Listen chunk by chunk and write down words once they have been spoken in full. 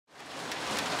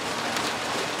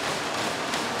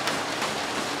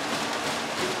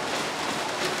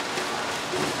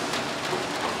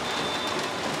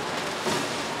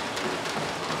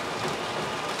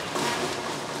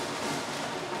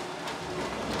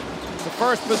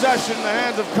First possession in the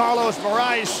hands of Carlos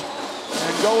Moraes.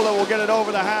 Angola will get it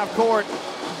over the half court.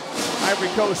 Ivory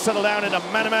Coast settle down in a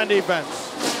man-to-man defense.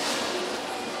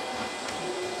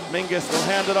 Mingus will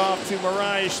hand it off to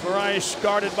Moraes. Moraes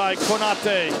guarded by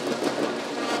Konate.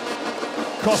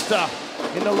 Costa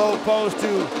in the low post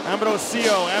to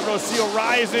Ambrosio. Ambrosio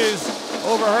rises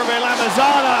over Hervé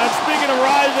Lamazana. And speaking of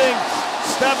rising,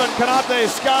 Stephen Konate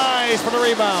skies for the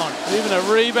rebound. Even a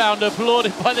rebound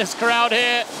applauded by this crowd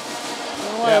here.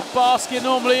 The way a basket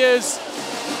normally is.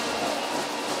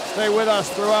 Stay with us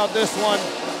throughout this one.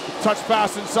 Touch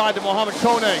pass inside to Mohamed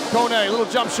Kone. Kone, little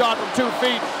jump shot from 2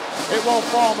 feet. It won't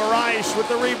fall. Moraes with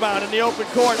the rebound in the open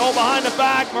court. Oh, behind the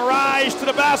back. Moraes to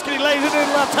the basket. He lays it in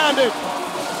left-handed.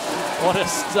 What a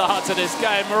start to this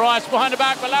game. Moraes behind the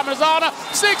back for Lamazana.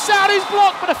 6 out, he's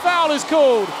blocked, but a foul is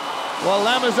called. Well,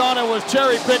 Lamazana was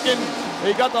cherry picking.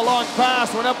 He got the long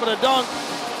pass, went up for the dunk,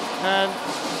 and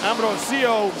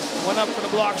Ambrosio went up for the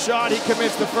block shot. He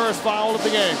commits the first foul of the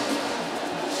game.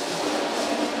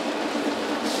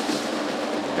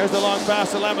 There's the long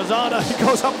pass to Lamazana. He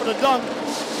goes up for the dunk,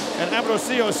 and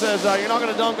Ambrosio says, you're not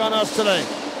going to dunk on us today.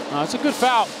 It's a good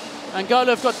foul. Angola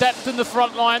have got depth in the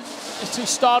front line. His 2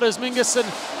 starters, Mingus and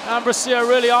Ambrosio,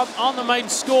 really aren't the main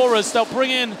scorers. They'll bring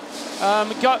in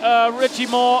Richie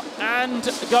Moore and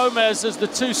Gomez as the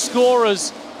 2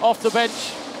 scorers off the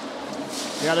bench.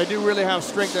 Yeah, they do really have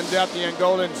strength and depth, the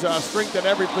Angolans. Strength at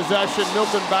every possession.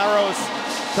 Milton Barros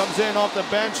comes in off the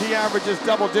bench. He averages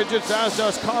double digits, as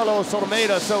does Carlos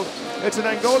Almeida. So it's an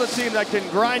Angola team that can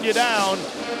grind you down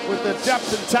with the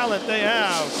depth and talent they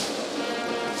have.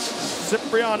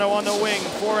 Cipriano on the wing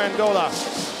for Angola.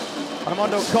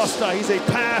 Armando Costa, he's a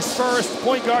pass-first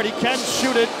point guard. He can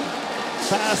shoot it.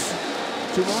 Pass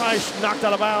to Moraes, knocked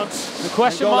out of bounds. The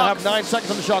question Angola mark have 9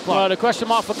 seconds on the shot clock. Well, the question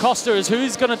mark for Costa is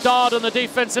who's going to dart on the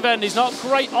defensive end. He's not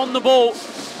great on the ball,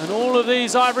 and all of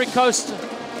these Ivory Coast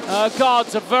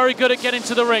guards are very good at getting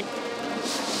to the ring.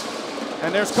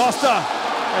 And there's Costa,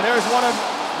 and there's one of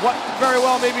what very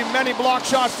well may be many block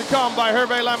shots to come by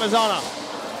Hervé Lamazana.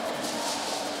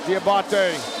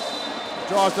 Diabate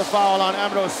draws the foul on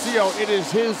Ambrosio. It is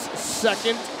his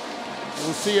second.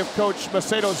 We'll see if Coach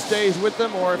Macedo stays with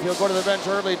them or if he'll go to the bench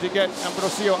early to get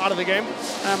Ambrosio out of the game.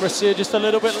 Ambrosio just a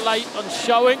little bit late on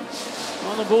showing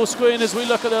on the ball screen as we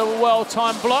look at a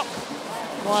well-timed block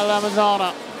by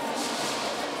Lamazana.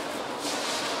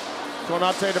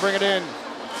 Konate to bring it in.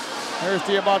 Here's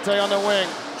Diabate on the wing.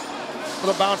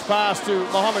 Little bounce pass to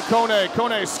Mohamed Kone.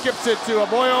 Kone skips it to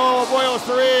Aboyo. Aboyo's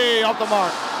 3 off the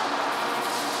mark.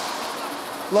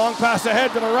 Long pass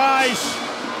ahead to Moraes.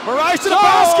 Moraes to the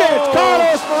basket.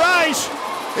 Carlos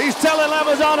Moraes. He's telling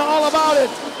Lamazana all about it.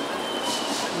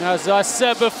 As I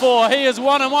said before, he is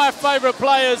one of my favorite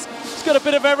players. He's got a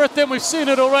bit of everything. We've seen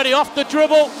it already. Off the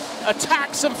dribble,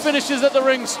 attacks and finishes at the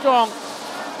ring strong.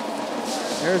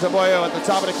 Here's Aboyo at the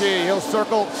top of the key. He'll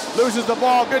circle, loses the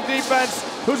ball. Good defense.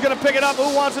 Who's going to pick it up?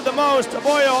 Who wants it the most?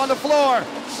 Aboyo on the floor.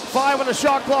 5 on the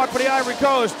shot clock for the Ivory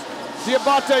Coast.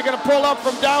 Diabate going to pull up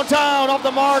from downtown off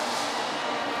the mark.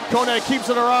 Kone keeps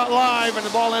it alive, and the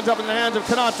ball ends up in the hands of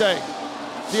Konate.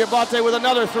 Diabate with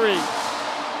another 3.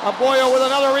 Aboyo with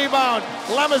another rebound.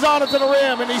 Lamazana to the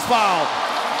rim, and he's fouled.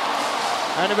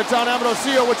 And if it's on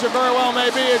Ambrosio, which it very well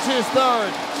may be, it's his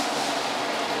 3rd.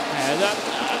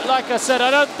 Yeah, like I said,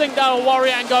 I don't think that'll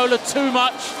worry Angola too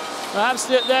much. Perhaps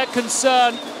their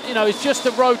concern, is just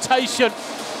the rotation.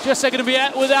 Just they're going to be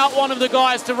without one of the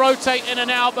guys to rotate in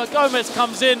and out, but Gomez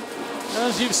comes in.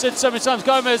 As you've said so many times,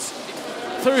 Gomez,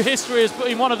 through history, has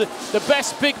been one of the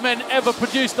best big men ever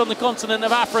produced on the continent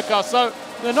of Africa. So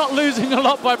they're not losing a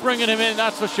lot by bringing him in,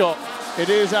 that's for sure. It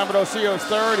is Ambrosio's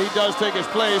 3rd. He does take his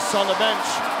place on the bench.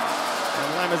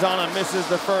 And Lamazana misses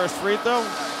the first free throw.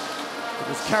 With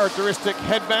his characteristic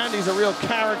headband, he's a real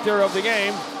character of the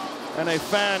game and a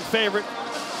fan favorite.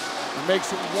 He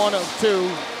makes it 1 of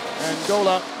 2.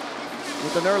 Angola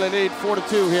with an early lead,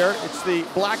 4-2 here. It's the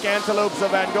Black Antelopes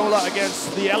of Angola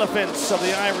against the Elephants of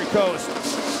the Ivory Coast.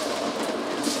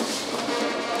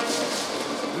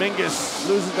 Mingus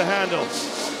loses the handle.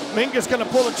 Mingus going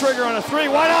to pull the trigger on a 3.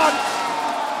 Why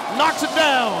not? Knocks it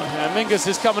down. Yeah, Mingus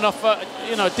is coming off a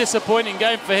disappointing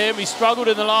game for him. He struggled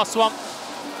in the last one.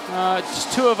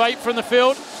 Just 2 of 8 from the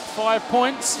field, 5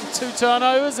 points and 2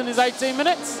 turnovers in his 18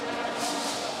 minutes.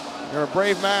 You're a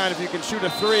brave man if you can shoot a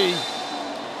 3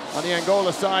 on the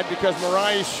Angola side, because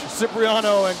Moraes,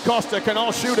 Cipriano, and Costa can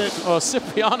all shoot it. Well,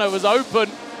 Cipriano was open.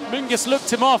 Mingus looked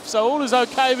him off, so all is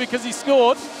okay because he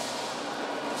scored.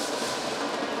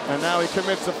 And now he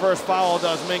commits the first foul,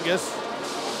 does Mingus.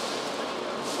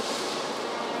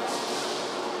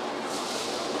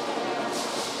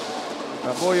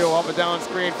 Aboyo up and down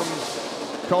screen from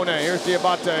Cote. Here's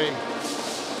Diabate.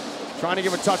 Trying to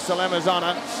give a touch to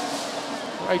Lamizana.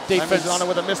 Great defense. Lamizana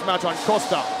with a mismatch on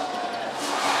Costa.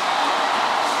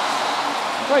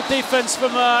 Great defense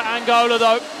from Angola,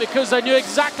 though, because they knew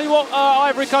exactly what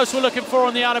Ivory Coast were looking for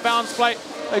on the out-of-bounds play.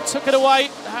 They took it away.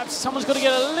 Perhaps someone's got to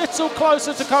get a little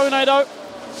closer to Cote, though.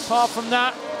 Apart from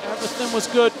that, everything was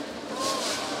good.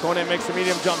 Cote makes a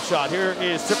medium jump shot. Here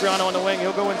is Cipriano on the wing.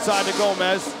 He'll go inside to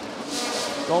Gomez.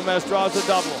 Gomez draws the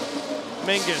double.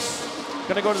 Mingus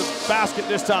gonna go to the basket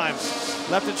this time.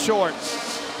 Left it short.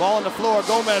 Ball on the floor.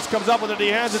 Gomez comes up with it. He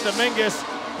hands it to Mingus.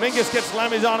 Mingus gets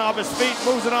Lamizana off his feet,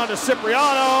 moves it on to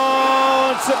Cipriano,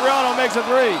 and Cipriano makes a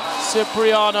three.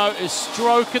 Cipriano is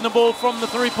stroking the ball from the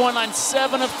three-point line,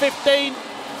 7 of 15.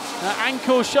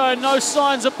 Ankle showing no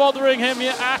signs of bothering him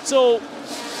yet at all.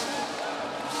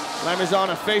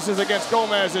 Lamizana faces against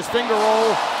Gomez. His finger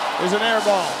roll is an air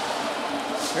ball.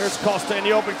 Here's Costa in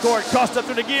the open court. Costa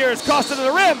through the gears. Costa to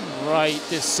the rim. Great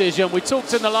decision. We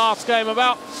talked in the last game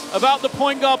about the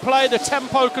point guard play, the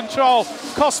tempo control.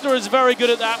 Costa is very good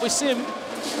at that. We see him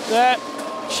there.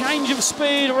 Change of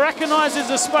speed, recognizes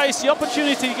the space, the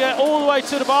opportunity to get all the way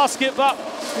to the basket, but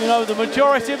you know, the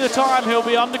majority of the time he'll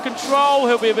be under control,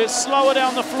 he'll be a bit slower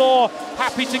down the floor,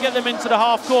 happy to get them into the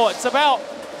half court. It's about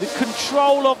the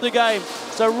control of the game.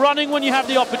 So running when you have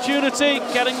the opportunity,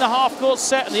 getting the half court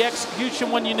set, and the execution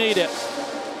when you need it.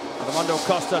 Armando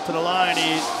Costa to the line.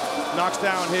 He knocks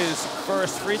down his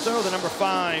first free throw, the number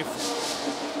 5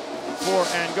 for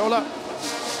Angola.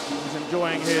 He's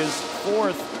enjoying his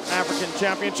 4th African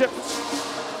championship.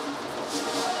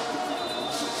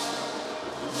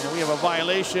 And we have a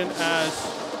violation as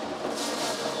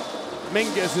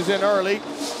Mingus is in early.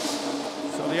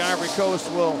 So the Ivory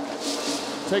Coast will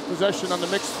take possession on the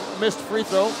missed free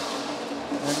throw.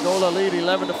 Angola lead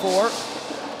 11-4.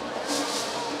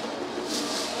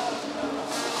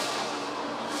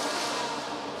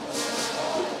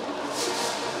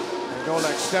 Angola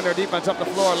extend their defense up the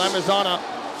floor. Lamizana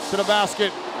to the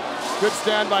basket. Good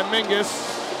stand by Mingus.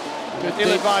 Good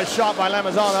ill-advised shot by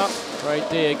Lamizana. Great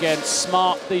D again.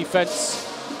 Smart defense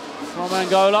from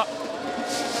Angola.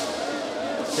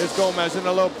 Here's Gomez in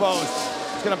the low post.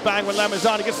 He's going to bang with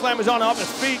Lamizana. Gets Lamizana off his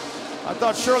feet. I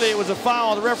thought surely it was a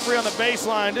foul. The referee on the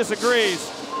baseline disagrees.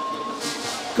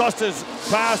 Costa's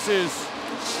pass is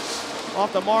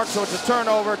off the mark, so it's a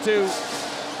turnover to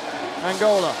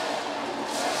Angola.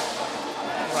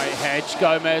 Great hedge.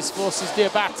 Gomez forces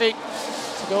Diabate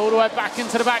to go all the way back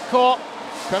into the backcourt.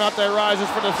 Konate rises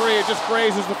for the three. It just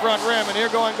grazes the front rim. And here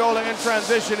go Angola in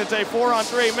transition. It's a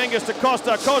 4-on-3. Mingus to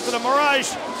Costa. Costa to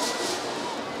Moraes.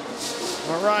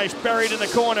 Moraes buried in the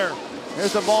corner.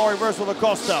 Here's the ball reversal to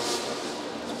Costa.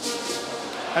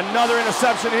 Another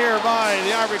interception here by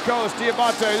the Ivory Coast.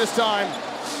 Diabate this time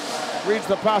reads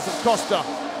the pass of Costa.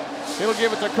 He'll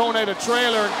give it to Cote, the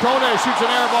trailer, and Cote shoots an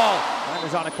air ball. That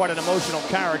was on quite an emotional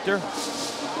character.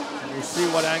 And you see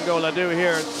what Angola do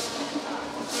here.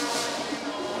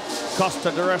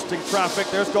 Costa arresting traffic.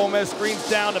 There's Gomez, screens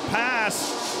down to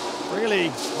pass. Really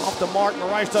off the mark.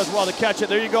 Moraes does well to catch it.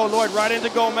 There you go, Lloyd, right into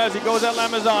Gomez. He goes at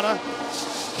Lamizana.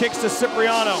 Kicks to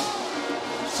Cipriano.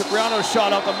 Cipriano's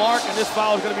shot off the mark, and this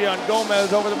foul is going to be on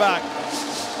Gomez over the back.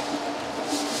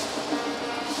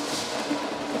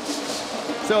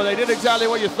 So they did exactly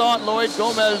what you thought, Lloyd.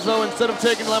 Gomez, though, instead of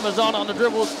taking Lamizana on the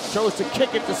dribble, chose to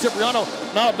kick it to Cipriano.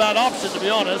 Not a bad option, to be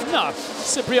honest. No,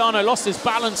 Cipriano lost his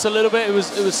balance a little bit. It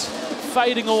was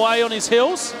fading away on his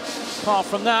heels. Apart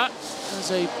from that, it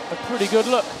was a pretty good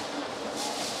look.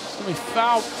 It's going to be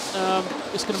fouled.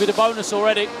 It's going to be the bonus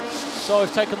already. So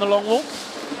we've taken the long walk.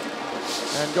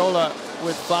 Angola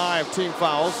with 5 team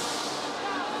fouls.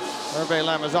 Hervé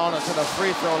Lamizana to the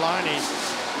free throw line. He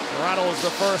rattles the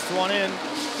first one in.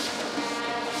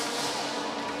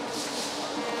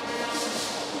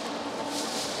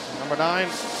 Number 9.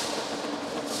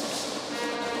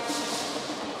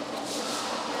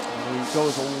 And he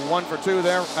goes 1 for 2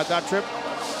 there at that trip.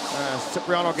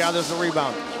 Cipriano gathers the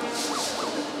rebound.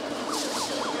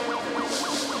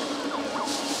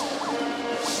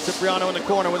 Cipriano in the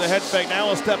corner with a head fake. Now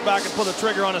he'll step back and pull the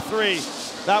trigger on a 3.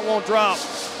 That won't drop.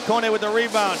 Cote with the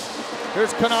rebound.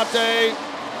 Here's Konate,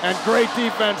 and great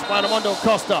defense by Armando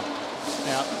Costa.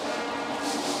 Yeah.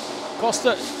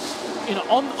 Costa, you know,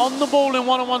 on the ball in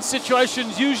one-on-one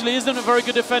situations usually isn't a very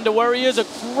good defender. Where he is a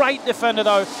great defender,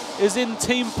 though, is in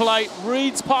team play.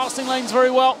 Reads passing lanes very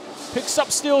well, picks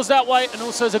up steals that way, and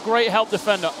also is a great help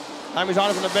defender.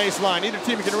 Lamizana from the baseline. Either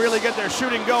team can really get their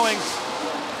shooting going.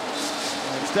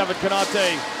 Stephen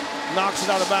Konate knocks it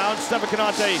out of bounds. Stephen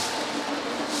Konate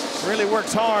really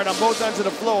works hard on both ends of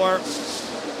the floor.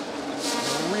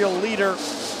 real leader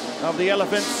of the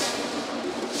Elephants.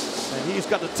 And he's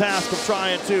got the task of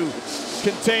trying to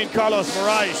contain Carlos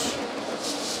Moraes.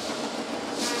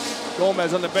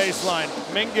 Gomez on the baseline.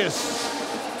 Mingus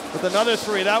with another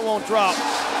three. That won't drop.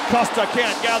 Costa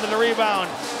can't gather the rebound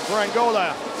for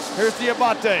Angola. Here's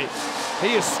Diabate.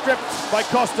 He is stripped by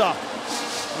Costa.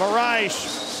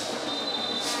 Moraes.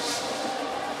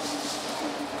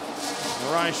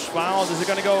 Moraes fouled. Is it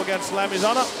going to go against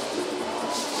Lamizana?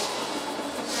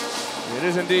 It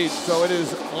is indeed. So it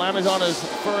is Lamizana's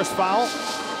first foul.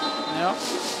 Yeah,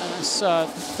 and it's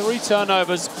 3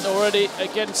 turnovers already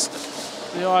against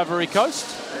the Ivory Coast.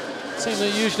 Team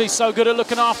that are usually so good at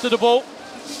looking after the ball.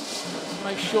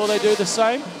 Make sure they do the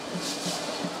same.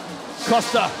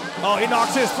 Costa. Oh, he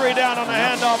knocks his three down on the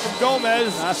handoff from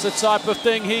Gomez. That's the type of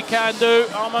thing he can do.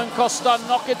 Armand Costa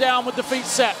knock it down with the feet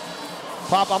set.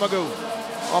 Pop Amagu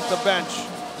off the bench.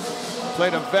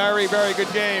 Played a very, very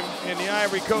good game in the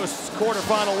Ivory Coast's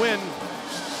quarterfinal win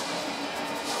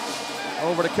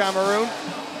over to Cameroon.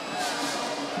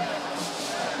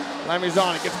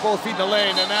 Lamizana gets both feet in the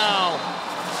lane and now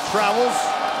travels.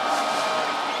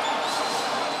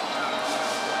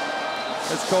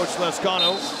 It's Coach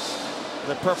Lescano,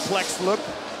 the perplexed look.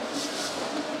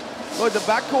 Look, the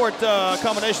backcourt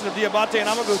combination of Diabate and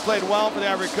Amagu played well for the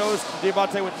Ivory Coast.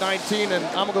 Diabate with 19 and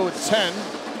Amagu with 10.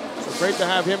 So great to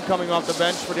have him coming off the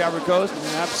bench for the Ivory Coast.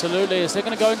 Yeah, absolutely. As they're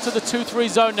going to go into the 2-3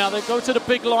 zone now. They go to the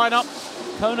big lineup.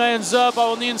 Kone and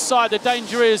Zerbo on the inside. The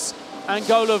danger is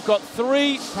Angola have got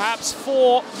 3, perhaps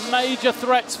 4 major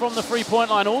threats from the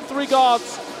three-point line. All 3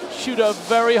 guards shoot a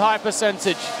very high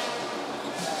percentage.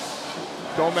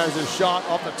 Gomez's shot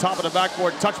off the top of the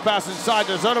backboard. Touch pass inside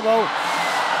to Zerbo.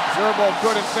 Zerbo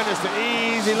couldn't finish the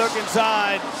easy look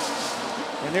inside.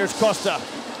 And here's Costa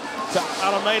to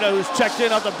Almeida, who's checked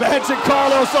in off the bench, and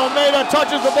Carlos Almeida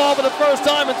touches the ball for the first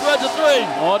time and threads a 3.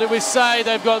 What did we say?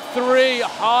 They've got 3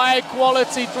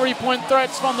 high-quality three-point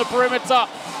threats from the perimeter.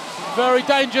 Very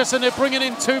dangerous, and they're bringing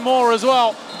in 2 more as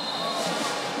well.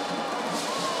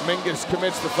 Mingus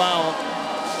commits the foul,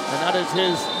 and that is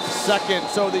his second.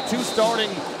 So the 2 starting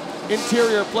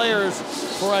interior players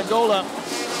for Angola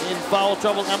in foul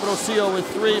trouble. Ambrosio with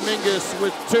 3, Mingus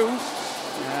with 2.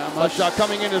 Yeah, but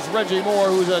coming in is Reggie Moore,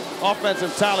 who's an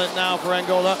offensive talent now for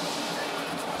Angola.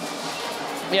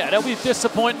 Yeah, there'll be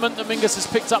disappointment that Mingus has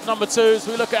picked up number 2 as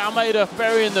we look at Almeida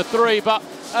burying the 3. But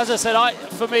as I said,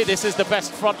 for me, this is the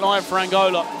best front line for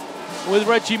Angola, with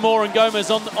Reggie Moore and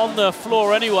Gomez on the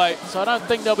floor anyway. So I don't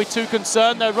think they'll be too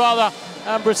concerned. They'd rather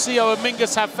Ambrosio and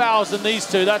Mingus have fouls than these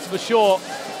 2, that's for sure.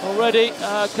 Already,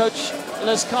 Coach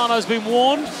Lescano's been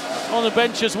warned on the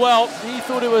bench as well. He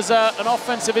thought it was an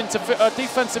defensive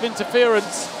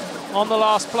interference on the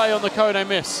last play on the Cote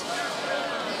miss.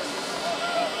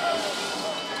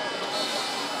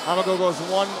 Amago goes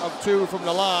 1 of 2 from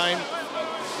the line,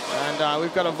 and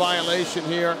we've got a violation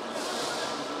here.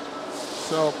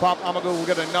 So Pop Amago will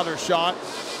get another shot.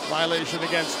 Violation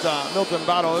against Milton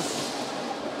Barros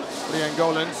for the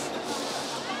Angolans.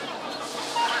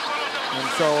 And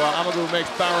so Amagu makes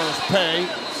Barros pay.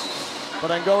 But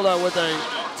Angola with a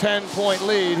 10-point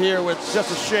lead here with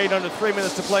just a shade under 3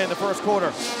 minutes to play in the first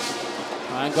quarter.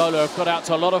 Angola have got out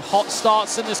to a lot of hot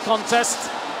starts in this contest.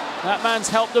 That man's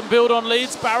helped them build on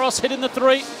leads. Barros hitting the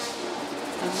 3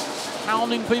 and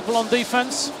pounding people on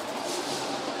defense.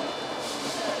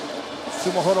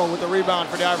 Sumohoro with the rebound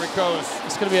for the Ivory Coast.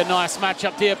 It's going to be a nice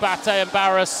matchup, Diabate and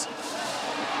Barros.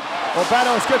 Well,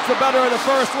 Barros gets the better of the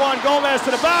first one. Gomez to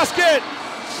the basket.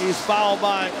 He's fouled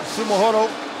by Sumohoro.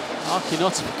 Lucky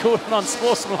not to be called an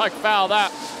unsportsmanlike foul,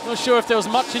 that. Not sure if there was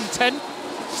much intent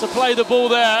to play the ball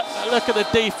there. Look at the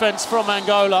defense from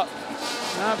Angola.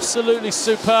 Absolutely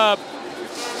superb.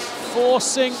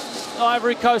 Forcing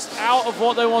Ivory Coast out of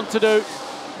what they want to do.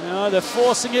 You know, they're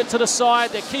forcing it to the side.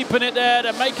 They're keeping it there.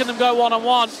 They're making them go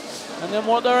one-on-one. And then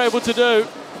what they're able to do,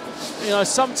 you know,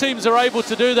 some teams are able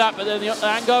to do that, but then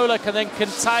Angola can then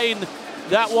contain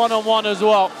that one-on-one as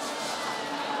well.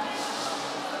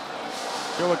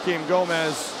 Joaquim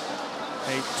Gomez,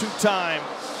 a 2-time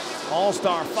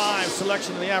All-Star 5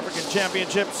 selection in the African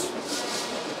Championships.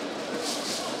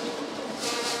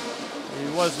 He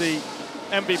was the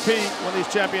MVP when these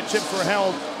championships were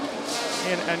held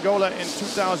in Angola in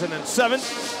 2007.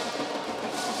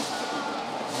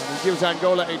 And he gives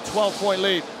Angola a 12-point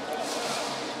lead.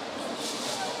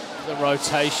 The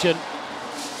rotation.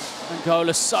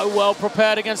 Angola so well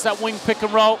prepared against that wing pick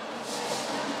and roll.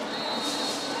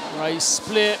 Great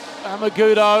split,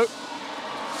 Amagudo.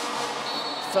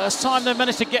 First time they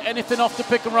managed to get anything off the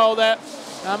pick and roll there.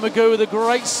 Amagu with a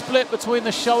great split between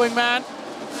the showing man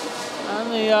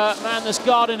and the man that's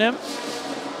guarding him.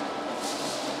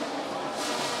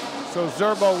 So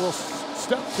Zerbo will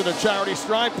step to the charity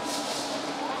stripe.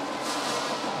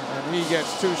 And he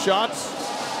gets 2 shots.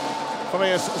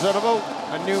 Phineas Zerbo,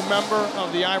 a new member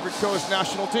of the Ivory Coast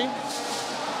national team.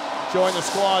 Joined the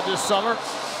squad this summer.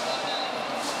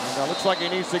 And looks like he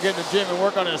needs to get in the gym and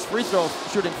work on his free throw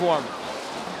shooting form.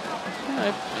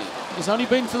 He's only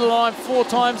been to the line 4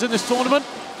 times in this tournament.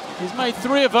 He's made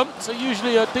 3 of them, so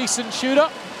usually a decent shooter.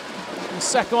 The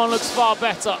second one looks far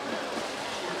better.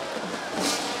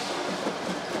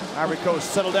 Ivory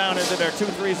Coast settle down into their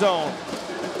 2-3 zone.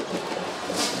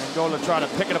 Angola try to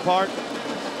pick it apart.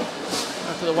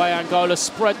 After the way Angola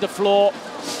spread the floor,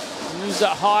 use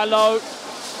that high-low.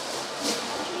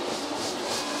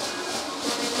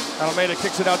 Almeida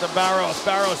kicks it out to Barros.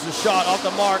 Barros' is shot off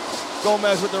the mark.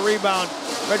 Gomez with the rebound.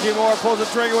 Reggie Moore pulls the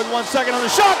trigger with 1 second on the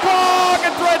shot clock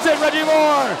and threads it. Reggie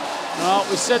Moore. No,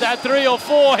 we said that 3 or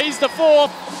 4. He's the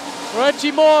 4th.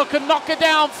 Reggie Moore can knock it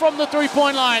down from the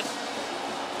 3-point line.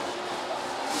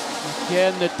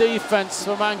 Again, the defense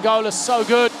from Angola is so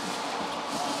good.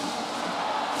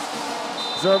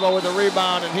 Zerbo with the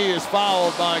rebound, and he is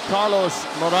fouled by Carlos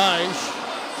Moraes.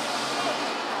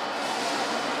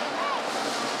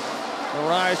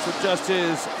 Moraes with just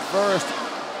his first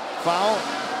foul.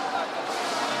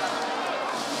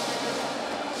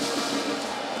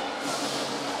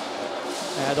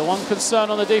 Yeah, the one concern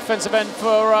on the defensive end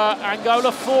for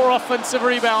Angola, 4 offensive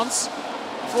rebounds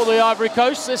for the Ivory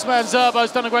Coast. This man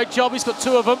Zerbo's done a great job. He's got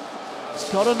 2 of them. He's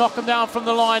got to knock them down from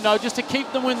the line, though, just to keep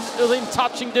them within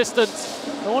touching distance.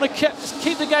 They want to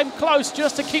keep the game close,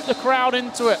 just to keep the crowd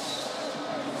into it.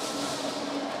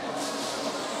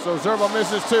 So Zerbo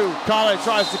misses 2. Kale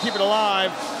tries to keep it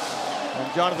alive.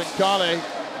 And Jonathan Kale,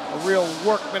 a real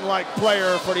workman-like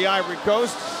player for the Ivory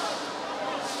Coast.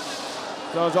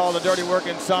 Does all the dirty work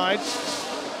inside.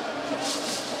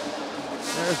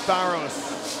 There's Barros.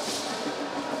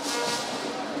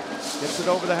 Gets it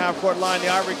over the half-court line. The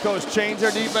Ivory Coast change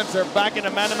their defense. They're back into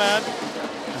man-to-man.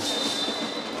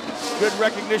 Good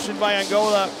recognition by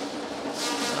Angola.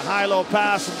 A high-low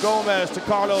pass from Gomez to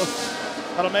Carlos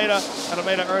Almeida.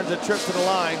 Almeida earns a trip to the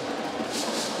line.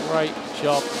 Great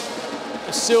job.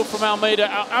 A steal from Almeida.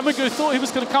 Amadou thought he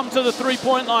was going to come to the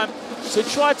 3-point line, so he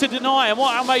tried to deny, and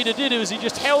what Almeida did was he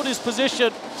just held his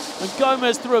position, and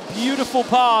Gomez threw a beautiful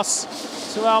pass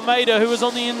to Almeida, who was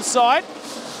on the inside.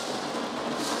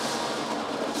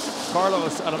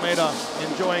 Carlos Almeida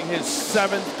enjoying his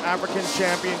 7th African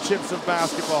Championships of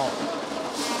basketball.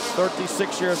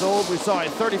 36 years old. We saw a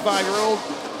 35-year-old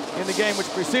in the game which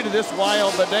preceded this,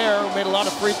 Wael Bader, who made a lot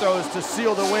of free throws to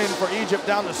seal the win for Egypt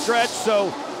down the stretch.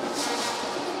 So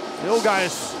the old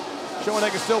guys showing they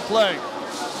can still play.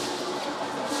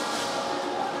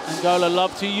 Angola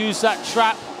love to use that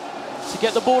trap to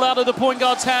get the ball out of the point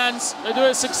guard's hands. They do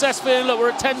it successfully, and look, we're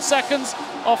at 10 seconds.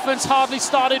 Offense hardly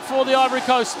started for the Ivory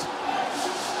Coast.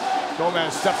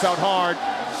 Gomez steps out hard.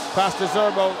 Pass to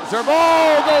Zerbo. Zerbo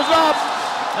goes up,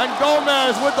 and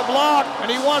Gomez with the block,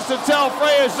 and he wants to tell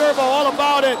Freya Zerbo all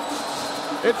about it.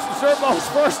 It's Zerbo's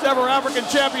first ever African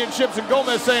Championships, and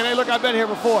Gomez saying, hey, look, I've been here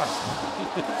before.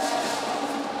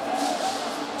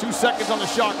 2 seconds on the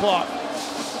shot clock.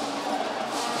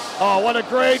 Oh, what a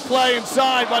great play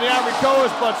inside by the Ivory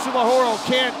Coast, but Sumahoro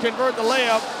can't convert the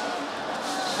layup.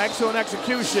 Excellent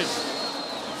execution.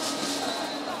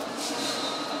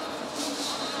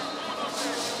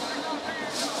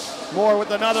 Moore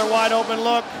with another wide open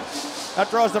look.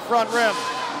 That draws the front rim.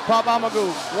 Pop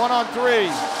Amagu, 1-on-3.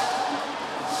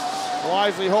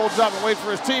 Wisely holds up and waits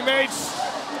for his teammates.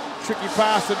 Tricky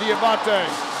pass to Diabate.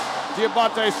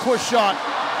 Diabate's push shot.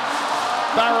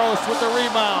 Barros with the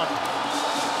rebound.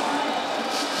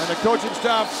 And the coaching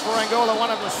staff for Angola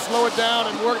wanted to slow it down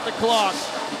and work the clock.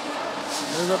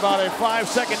 There's about a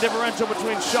 5-second differential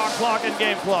between shot clock and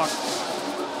game clock.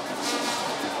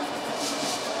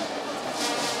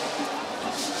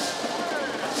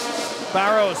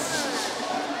 Barros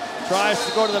tries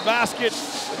to go to the basket,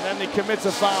 and then he commits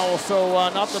a foul. So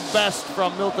not the best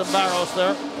from Milton Barros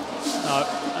there. No,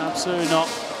 absolutely not.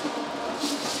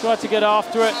 Tried to get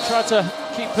after it, tried to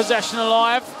keep possession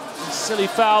alive. Silly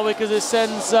foul because it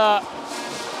sends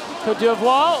Cote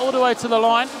d'Ivoire all the way to the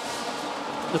line.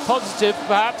 The positive,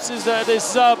 perhaps, is that there's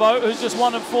Zerbo, who's just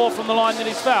 1 and 4 from the line that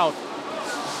he's fouled.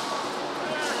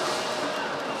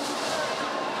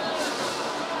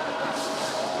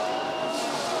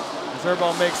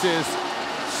 Zerbo makes his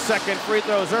 2nd free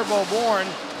throw. Zerbo, born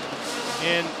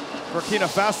in Burkina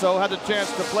Faso, had the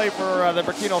chance to play for the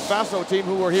Burkina Faso team,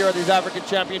 who were here at these African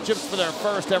Championships for their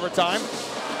first ever time,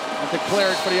 and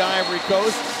declared for the Ivory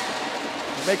Coast.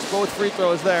 He makes both free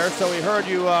throws there, so we heard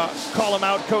you call him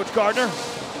out, Coach Gardner.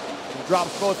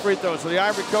 drops both free throws. So the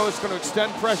Ivory Coast is going to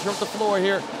extend pressure up the floor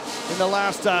here in the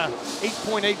last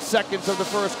 8.8 seconds of the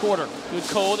first quarter. Good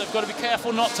call. They've got to be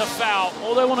careful not to foul.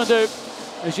 All they want to do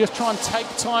is just try and take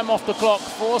time off the clock,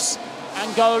 force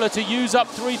Angola to use up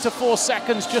 3 to 4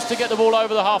 seconds just to get the ball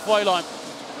over the halfway line.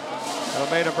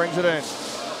 Almeida brings it in.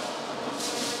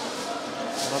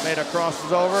 Almeida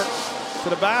crosses over to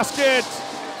the basket.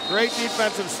 Great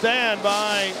defensive stand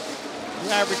by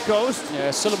the Ivory Coast.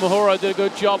 Yeah, Mahoro did a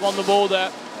good job on the ball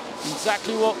there.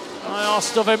 Exactly what I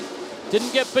asked of him.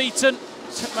 Didn't get beaten.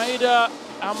 Made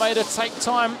Almeida take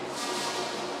time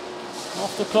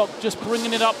off the clock, just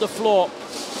bringing it up the floor.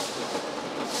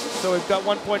 So we've got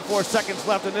 1.4 seconds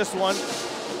left in this one.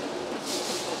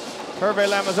 Hervé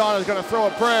Lamazon is going to throw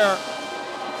a prayer,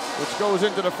 which goes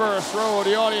into the first row of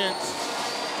the audience.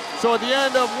 So at the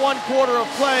end of 1 quarter of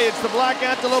play, it's the Black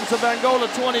Antelopes of Angola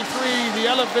 23, the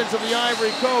Elephants of the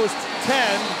Ivory Coast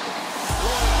 10.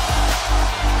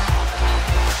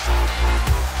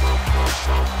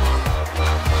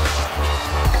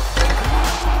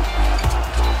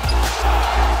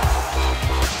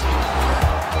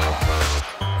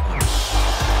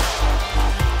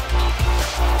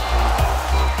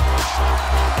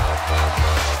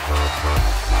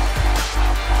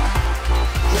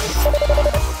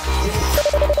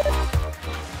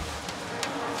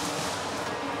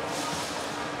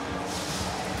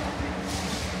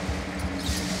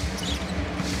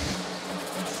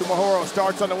 Mahoro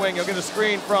starts on the wing. He'll get a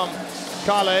screen from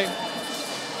Kale.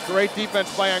 Great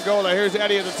defense by Angola. Here's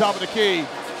Eddie at the top of the key.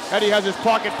 Eddie has his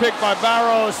pocket picked by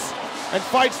Barros and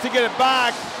fights to get it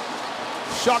back.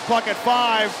 Shot clock at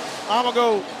 5.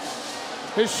 Amago,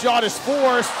 his shot is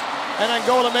forced, and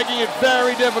Angola making it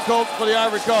very difficult for the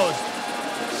Ivory Coast.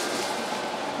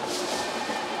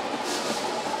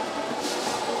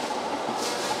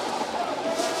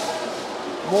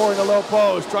 Moore in the low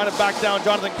post, trying to back down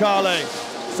Jonathan Kale.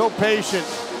 So patient.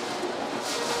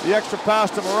 The extra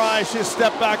pass to Morais, his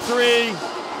step back 3.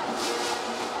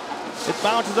 It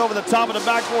bounces over the top of the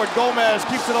backboard. Gomez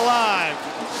keeps it alive.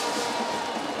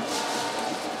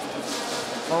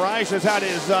 Morais has had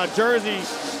his jersey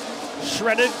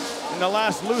shredded in the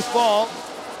last loose ball.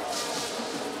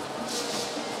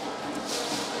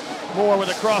 Moore with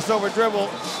a crossover dribble.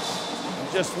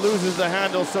 Just loses the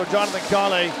handle, so Jonathan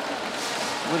Kale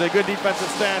with a good defensive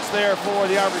stance there for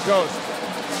the Ivory Coast.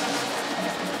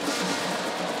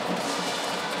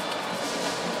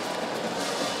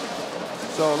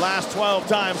 So last 12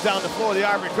 times down the floor, the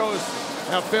Ivory Coast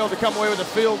have failed to come away with a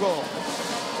field goal.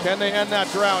 Can they end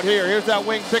that drought here? Here's that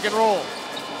wing pick and roll.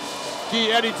 Guy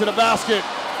Eddie to the basket.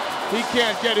 He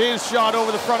can't get his shot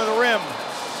over the front of the rim.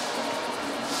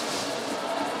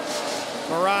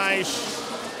 Morais,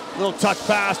 little touch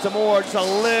pass to Moore, just a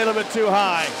little bit too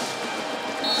high.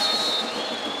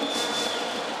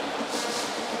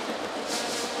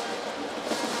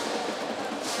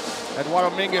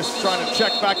 Eduardo Mingus trying to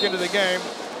check back into the game.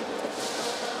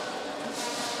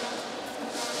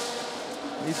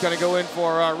 He's going to go in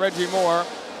for Reggie Moore.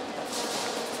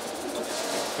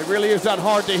 It really is that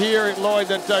hard to hear, Lloyd,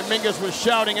 that Mingus was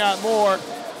shouting at Moore,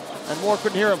 and Moore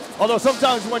couldn't hear him. Although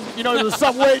sometimes when, you know, there's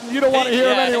some waiting, you don't want to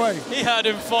hear him anyway. He heard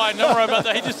him fine, don't worry about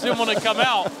that. He just didn't want to come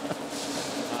out.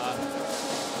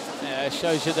 Yeah, it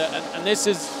shows you that. And this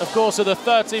is, of course, a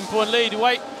 13-point lead.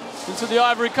 Wait until the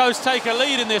Ivory Coast take a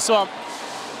lead in this one.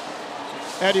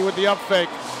 Eddie with the up fake.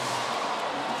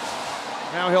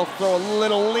 Now he'll throw a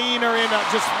little leaner in,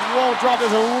 just won't drop.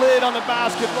 There's a lid on the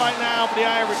basket right now for the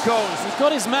Ivory Coast. He's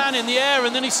got his man in the air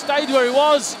and then he stayed where he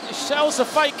was. He sells the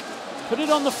fake, put it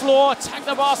on the floor, attack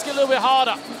the basket a little bit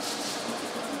harder.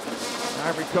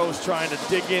 Ivory Coast trying to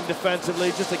dig in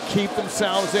defensively just to keep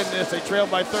themselves in this. They trail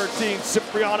by 13.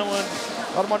 Cipriano and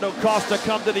Armando Costa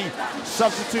come to the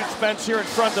substitutes bench here in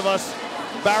front of us.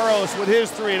 Barros with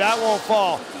his 3, that won't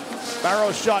fall.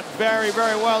 Barros shot very,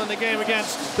 very well in the game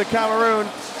against the Cameroon.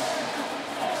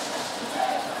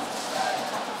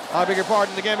 I beg your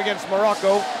pardon, the game against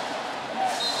Morocco.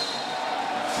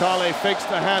 Kale fakes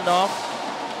the handoff,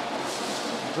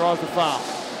 draws the foul.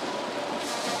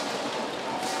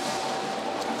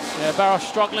 Yeah, Barros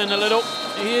struggling a little.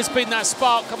 He has been that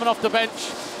spark coming off the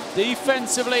bench,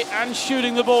 defensively and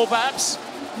shooting the ball perhaps.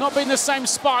 Not been the same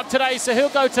spark today, so he'll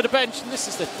go to the bench. And this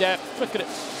is the depth, look at it.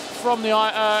 From the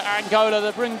Angola,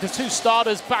 they bring the 2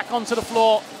 starters back onto the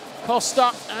floor,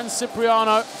 Costa and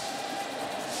Cipriano.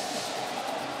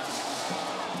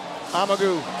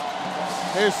 Amagu,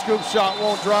 his scoop shot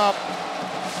won't drop,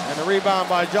 and the rebound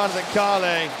by Jonathan Kale.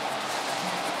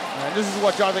 And this is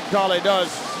what Jonathan Kale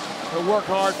does. He'll work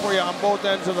hard for you on both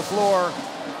ends of the floor,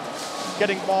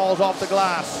 getting balls off the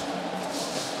glass.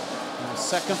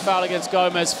 Second foul against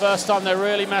Gomez. First time they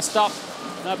really messed up.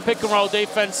 That pick and roll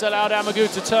defense allowed Amagu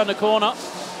to turn the corner.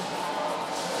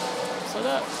 So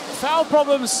the foul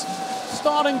problems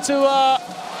starting to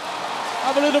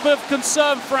have a little bit of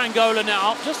concern for Angola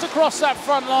now. Just across that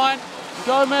front line,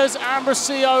 Gomez,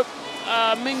 Ambrosio,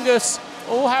 Mingus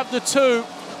all have the 2.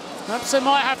 Perhaps they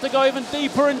might have to go even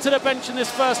deeper into the bench in this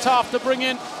first half to bring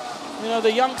in, you know,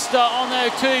 the youngster on their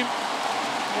team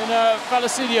in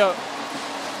Valicidio.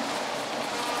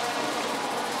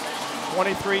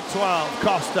 23-12.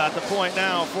 Costa at the point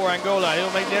now for Angola.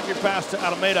 He'll make the entry pass to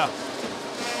Almeida.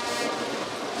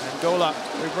 Angola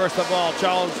reverse the ball.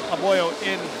 Charles Aboyo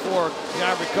in for the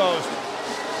Ivory Coast.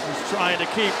 He's trying to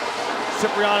keep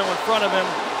Cipriano in front of him.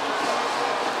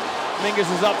 Mingus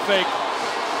is up fake.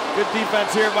 Good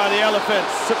defense here by the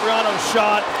Elephants. Cipriano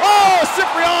shot. Oh,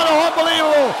 Cipriano,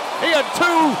 unbelievable. He had 2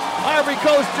 Ivory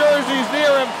Coast jerseys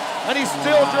near him, and he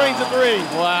still drains a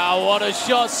 3. Wow, what a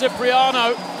shot,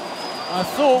 Cipriano. I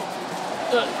thought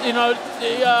that, you know,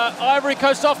 the Ivory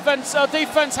Coast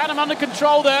defense had him under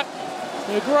control there.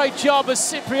 Did a great job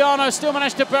as Cipriano still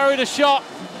managed to bury the shot.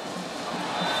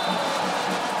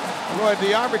 Roy,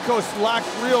 the Ivory Coast lacked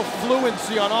real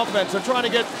fluency on offense. They're trying to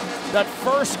get that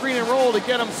first screen and roll to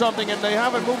get them something, and they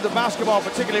haven't moved the basketball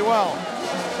particularly well.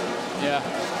 Yeah.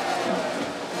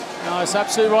 No, it's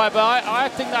absolutely right, but I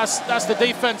think that's the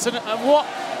defense. And what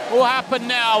will happen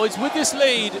now is with this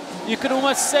lead, you can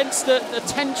almost sense the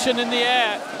tension in the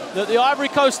air, that the Ivory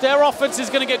Coast, their offense is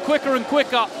going to get quicker and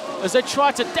quicker as they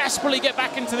try to desperately get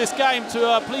back into this game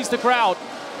to please the crowd.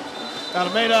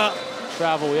 Almeida.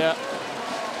 Travel, yeah.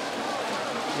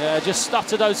 Yeah, just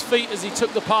stuttered those feet as he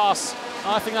took the pass.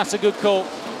 I think that's a good call.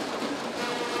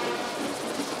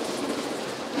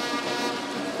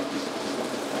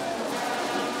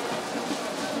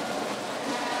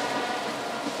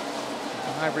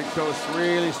 Ivory Coast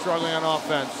really struggling on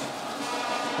offense.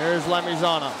 Here's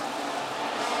Lamizana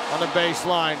on the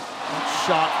baseline. That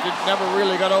shot never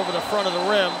really got over the front of the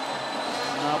rim.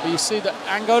 But you see that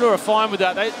Angola are fine with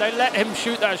that. They let him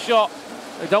shoot that shot.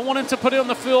 They don't want him to put it on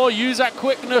the floor, use that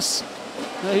quickness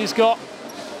that he's got.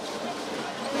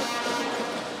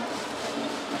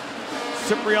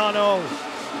 Cipriano,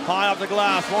 high off the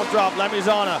glass, won't drop.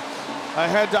 Lamizana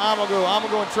ahead to Amagu.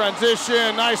 Amagu in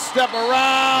transition. Nice step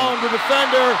around the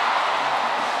defender.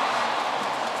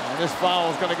 And this foul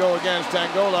is going to go against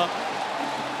Angola.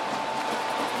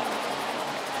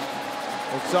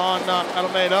 It's on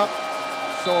Almeida.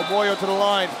 So Aboyo to the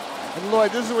line. And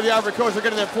Lloyd, this is where the Ivory Coast are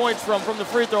getting their points from the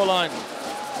free throw line.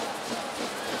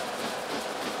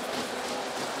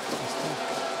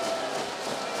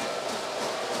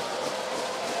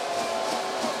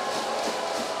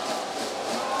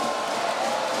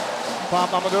 Pop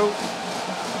Amadou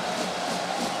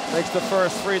makes the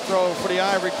first free throw for the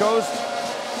Ivory Coast.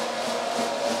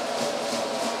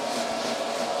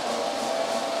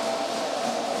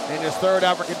 In his 3rd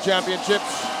African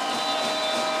Championships.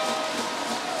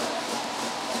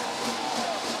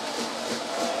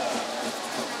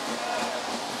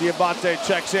 Diabate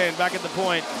checks in, back at the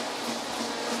point.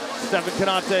 Stephen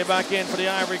Kanate back in for the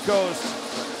Ivory Coast.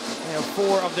 They have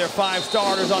 4 of their 5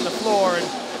 starters on the floor, and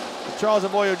Charles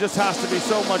Aboyo just has to be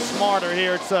so much smarter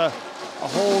here. It's a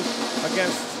hold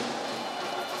against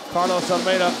Carlos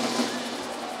Almeida.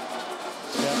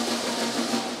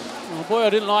 Yeah. Aboyo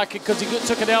didn't like it because he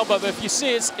took an elbow, but if you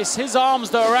see, it's his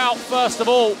arms that are out first of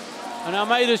all, and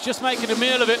Almeida's just making a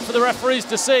meal of it for the referees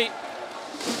to see.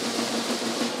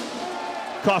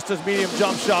 Costa's medium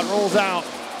jump shot rolls out.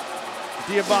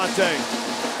 Diabate.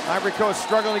 Ivory Coast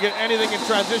struggling to get anything in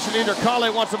transition either. Kale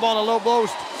wants the ball in a low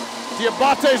post.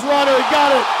 Diabate's runner, he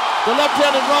got it. The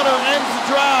left-handed runner ends the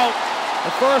drought.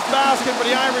 The first basket for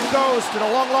the Ivory Coast in a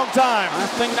long, long time. I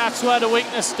think that's where the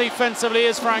weakness defensively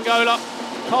is for Angola.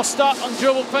 Costa on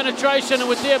dribble penetration, and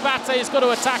with Diabate, he's got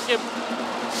to attack him.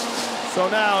 So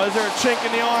now, is there a chink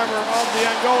in the armor of the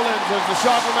Angolans as the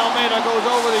shot from Almeida goes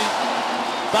over the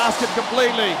basket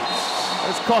completely?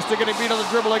 There's Costa getting beat on the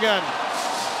dribble again.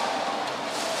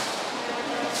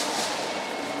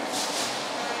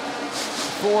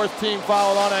 Fourth team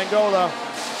foul on Angola.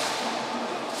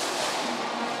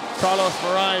 Carlos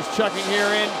Moraes checking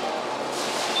here in.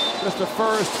 Just the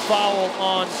first foul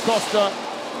on Costa.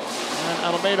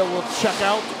 And Almeida will check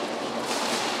out.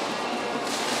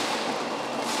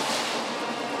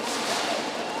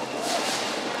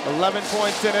 $11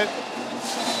 points in it.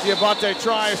 Diabate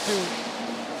tries to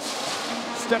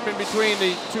step in between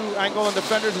the 2 Angolan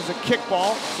defenders. It's a kick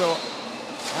ball, so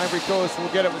Ivory Coast will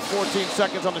get it with 14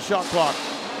 seconds on the shot clock.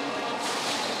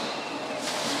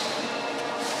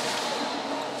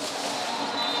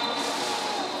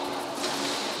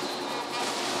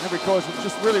 Ivory Coast with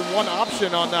just really one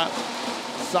option on that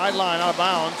sideline out of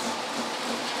bounds.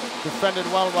 Defended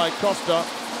well by Costa.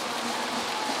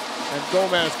 And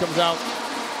Gomez comes out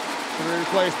to be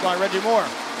replaced by Reggie Moore.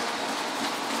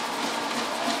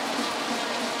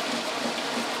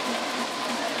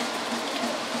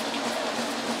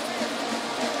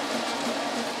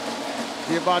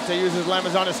 Diabate uses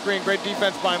Lamizana's screen. Great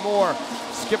defense by Moore.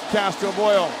 Skip pass to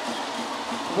Boyle.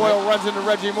 Boyle runs into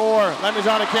Reggie Moore.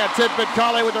 Lamizana can't tip it.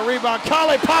 Cote with the rebound.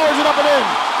 Cote powers it up and in.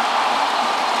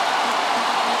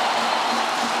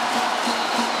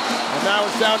 And now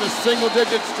it's down to single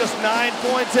digits, just 9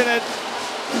 points in it.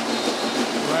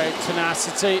 Great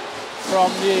tenacity from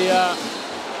the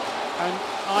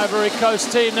Ivory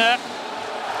Coast team there.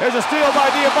 Here's a steal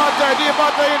by Diabate.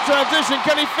 Diabate in transition.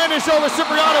 Can he finish over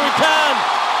Cipriano? He can.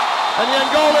 And the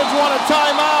Angolans want a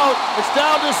timeout. It's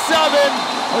down to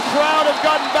 7. The crowd have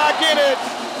gotten back in it.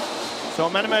 So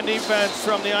man-to-man defense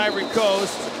from the Ivory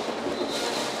Coast.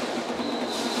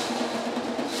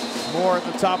 Moore at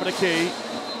the top of the key.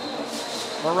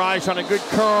 Mirage on a good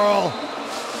curl.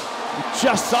 He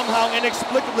just somehow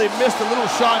inexplicably missed a little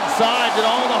shot inside. Did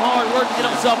all the hard work to get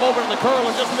himself over to the curl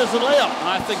and just missed a layup.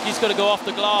 I think he's going to go off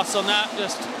the glass on that.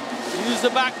 Just use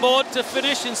the backboard to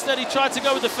finish. Instead, he tried to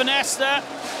go with the finesse there.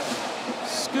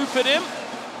 Scoop it in.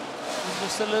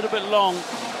 Just a little bit long.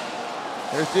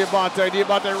 Here's Diabate.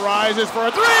 Diabate rises for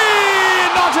a 3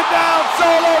 and knocks it down.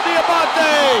 Solo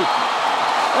Diabate.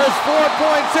 There's 4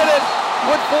 points in it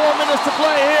with 4 minutes to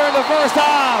play here in the first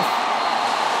half.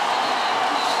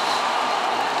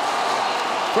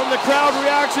 From the crowd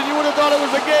reaction, you would have thought it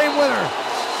was a game winner.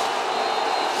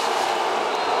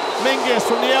 Mingus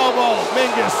from the elbow.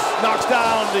 Mingus knocks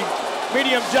down the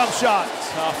medium jump shot.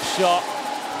 Tough shot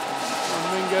from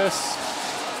Mingus.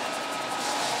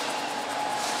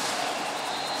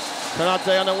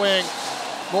 Cote on the wing.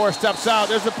 Moore steps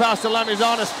out. There's the pass to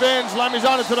Lamizana. Spins.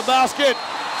 Lamizana to the basket.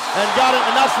 And got it.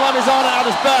 And that's Lamizana at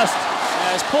his best.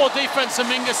 Yeah, it's poor defense of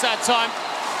Mingus that time.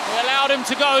 They allowed him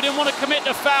to go. Didn't want to commit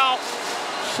the foul.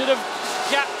 Should have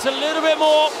gapped a little bit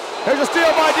more. Here's a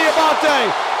steal by Diabate.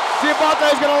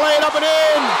 Diabate's going to lay it up and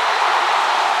in.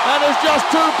 And there's just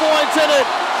 2 points in it.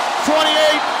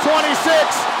 28-26.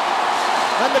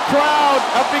 And the crowd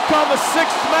have become a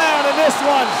 6th man in this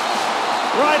one.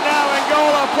 Right now,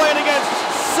 Angola playing against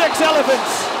 6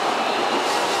 elephants.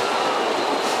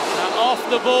 That off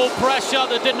the ball pressure,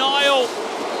 the denial,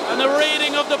 and the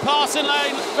reading of the passing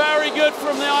lane. Very good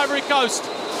from the Ivory Coast.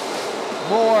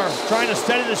 Moore trying to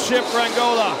steady the ship for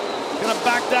Angola. Gonna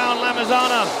back down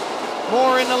Lamizana.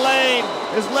 Moore in the lane.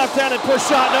 His left-handed push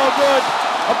shot, no good.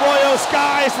 Aboyo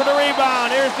skies for the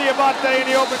rebound. Here's Diabate in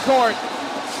the open court.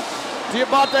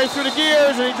 Diabate through the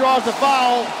gears and he draws the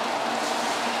foul.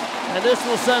 And this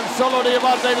will send Solo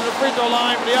Diabate to the free throw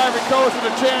line for the Ivory Coast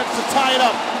with a chance to tie it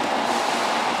up.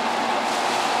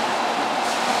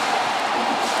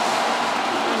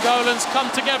 Angolans come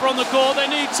together on the court. They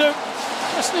need to.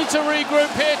 Just need to regroup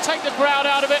here, take the crowd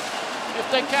out of it if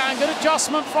they can. Good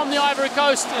adjustment from the Ivory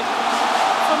Coast.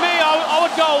 For me, I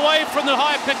would go away from the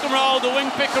high pick and roll, the wing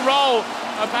pick and roll,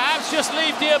 and perhaps just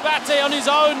leave Diabate on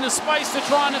his own, the space to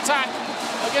try and attack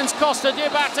against Costa.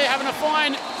 Diabate having a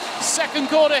fine second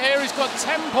quarter here. He's got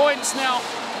 10 points now.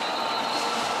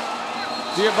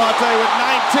 Diabate with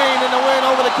 19 in the win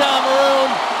over the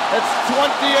Cameroon. It's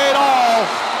 28 all.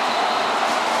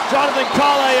 Jonathan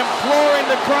Cote imploring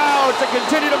the crowd to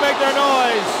continue to make their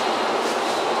noise.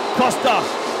 Costa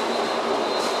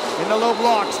in the low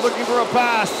blocks, looking for a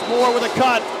pass. Moore with a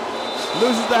cut.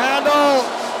 Loses the handle.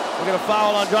 We're going to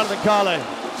foul on Jonathan Cote.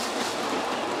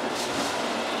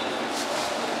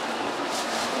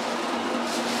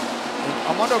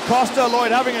 Armando Costa,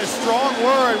 Lloyd, having a strong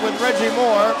word with Reggie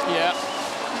Moore. Yeah,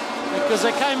 because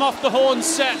they came off the horn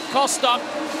set, Costa.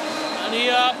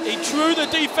 And he drew the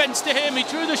defense to him, he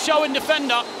drew the showing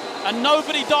defender, and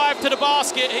nobody dived to the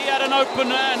basket. He had an open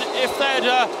man if they'd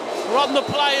run the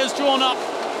players drawn up.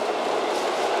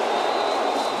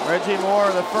 Reggie Moore,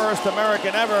 the first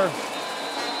American ever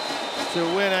to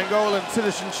win Angolan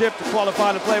citizenship to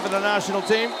qualify to play for the national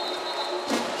team.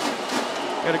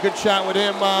 Had a good chat with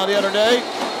him the other day,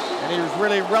 and he was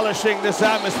really relishing this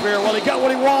atmosphere. Well, he got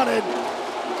what he wanted,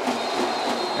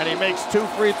 and he makes 2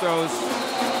 free throws.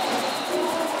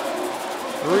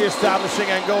 Re-establishing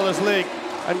Angola's lead.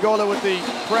 Angola with the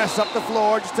press up the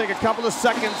floor. Just take a couple of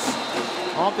seconds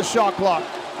off the shot clock.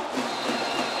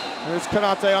 Here's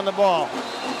Cote on the ball.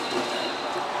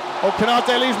 Oh,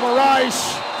 Cote leaves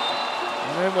Mirage.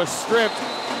 And then was stripped.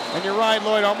 And you're right,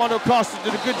 Lloyd, Armando Costa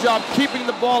did a good job keeping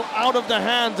the ball out of the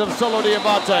hands of Solo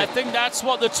Diabate. I think that's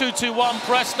what the 2-2-1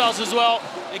 press does as well.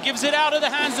 It gives it out of the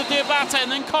hands of Diabate,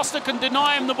 and then Costa can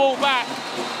deny him the ball back.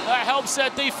 That helps their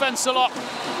defense a lot.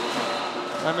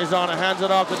 Lamizana hands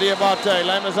it off to Diabate.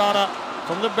 Lamizana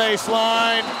from the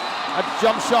baseline. A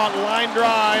jump shot, line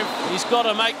drive. He's got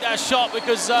to make that shot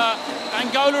because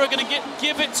Angola are going to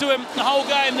give it to him the whole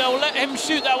game. They'll let him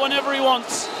shoot that whenever he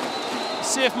wants.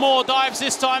 See if Moore dives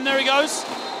this time. There he goes.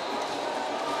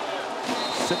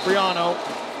 Cipriano.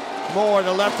 Moore,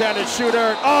 the left-handed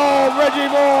shooter. Oh, Reggie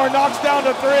Moore knocks down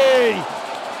to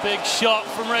 3. Big shot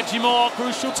from Reggie Moore.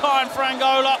 Crucial time for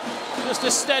Angola just to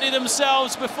steady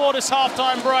themselves before this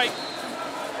halftime break.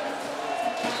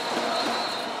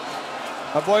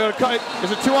 Aboyo,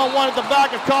 there's a 2-on-1 at the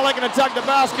back. If Kale can attack the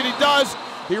basket, he does.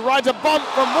 He rides a bump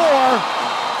from Moore.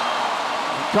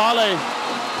 Kale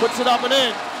puts it up and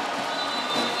in.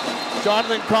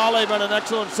 Jonathan Kale made an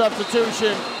excellent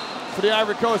substitution for the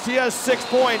Ivory Coast. He has 6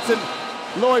 points. And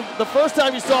Lloyd, the first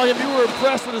time you saw him, you were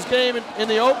impressed with his game in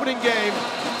the opening game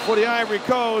for the Ivory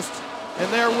Coast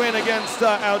and their win against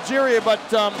Algeria. But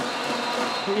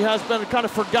he has been a kind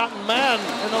of forgotten man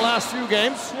in the last few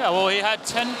games. Yeah, well, he had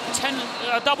 10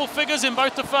 double figures in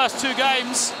both the first 2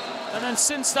 games. And then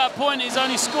since that point, he's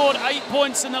only scored 8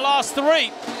 points in the last 3.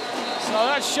 So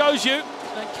that shows you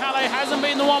that Kale hasn't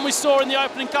been the one we saw in the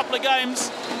opening couple of games.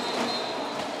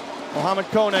 Mohamed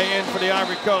Kone in for the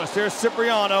Ivory Coast. Here's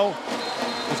Cipriano.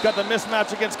 He's got the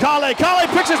mismatch against Kale. Kale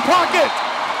picks his pocket.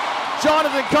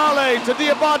 Jonathan Kale to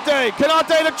Diabate.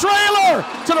 Konate the trailer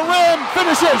to the rim.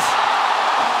 Finishes.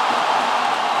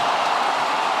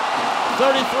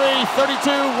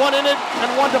 33-32, 1 in it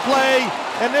and 1 to play.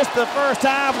 And this the first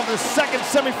half of the second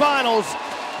semifinals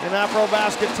in Afro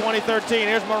Basket 2013.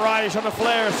 Here's Moraes on the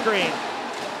flare screen.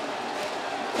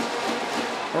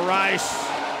 Moraes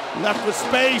left with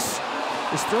space.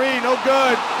 His 3, no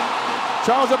good.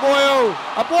 Charles Aboyo.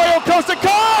 Aboyo coast to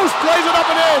coast, plays it up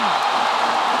and in.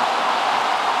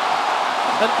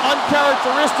 An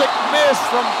uncharacteristic miss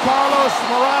from Carlos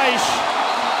Moraes.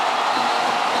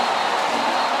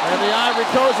 And the Ivory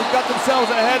Coast have got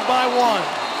themselves ahead by 1.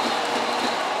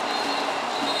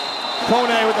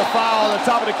 Kone with the foul at the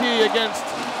top of the key against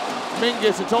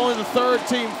Mingus. It's only the 3rd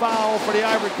team foul for the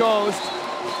Ivory Coast.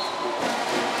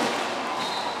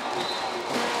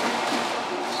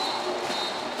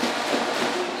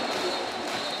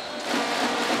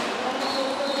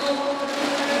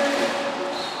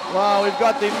 Wow, we've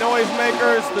got the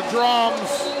noisemakers, the drums,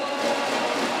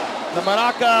 the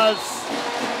maracas,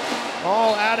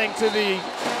 all adding to the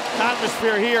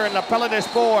atmosphere here in La Pelle de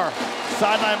Sport.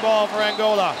 Sideline ball for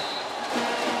Angola.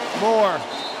 Moore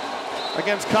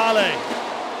against Kale.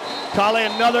 Kale,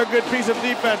 another good piece of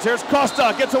defense. Here's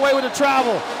Costa, gets away with the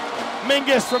travel.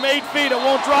 Mingus from 8 feet, it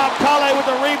won't drop. Kale with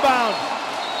the rebound.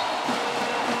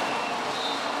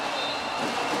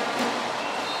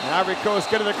 The Ivory Coast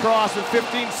get it across in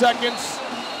 15 seconds.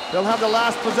 They'll have the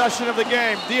last possession of the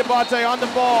game. Diabate on the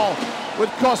ball with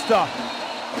Costa.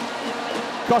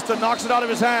 Costa knocks it out of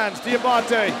his hands.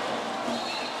 Diabate.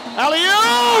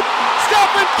 Alley-oop!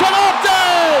 Stephen Konate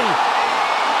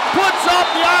puts up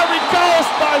the Ivory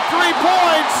Coast by 3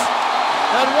 points.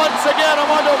 And once again,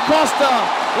 Armando Costa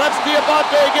lets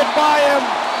Diabate get by him.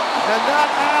 And that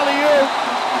alley-oop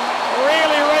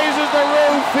really raises the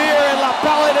roof here in La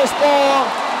Pelle de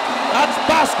Sport. That's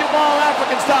basketball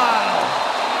African style.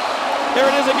 Here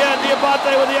it is again,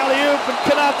 Diabate with the alley-oop and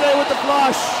Konate with the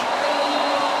flush.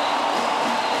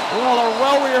 Well, a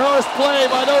well-rehearsed play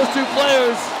by those 2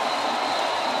 players.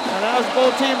 And as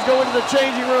both teams go into the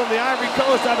changing room, the Ivory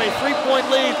Coast have a 3-point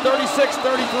lead,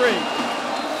 36-33.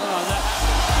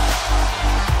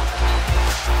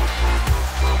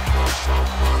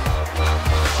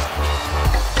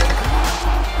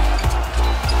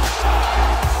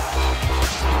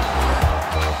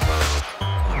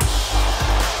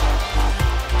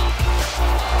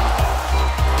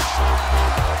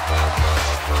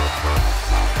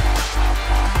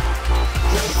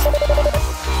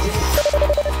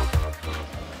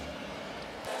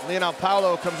 Leonel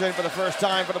Paulo comes in for the first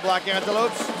time for the Black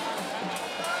Antelopes.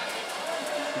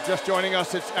 Just joining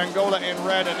us, it's Angola in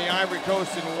red and the Ivory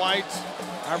Coast in white.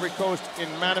 Ivory Coast in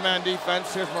man-to-man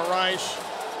defense. Here's Moraes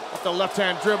off the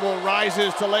left-hand dribble,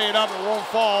 rises to lay it up, it won't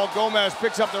fall. Gomez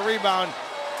picks up the rebound.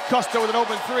 Costa with an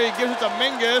open 3, gives it to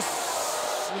Mingus.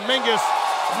 Mingus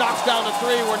knocks down the 3.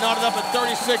 We're knotted up at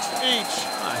 36 each.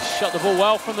 Shot the ball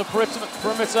well from the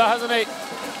perimeter, hasn't he?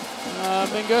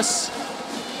 Mingus.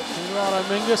 Eduardo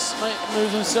Mingus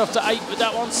moves himself to 8 with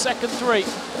that one, second 3.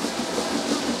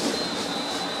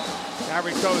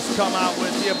 Ivory Coast come out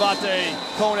with Diabate,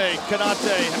 Cote,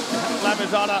 Konate,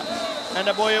 Lamizana, and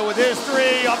Aboyo with his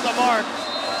three off the mark.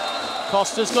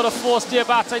 Costa's got to force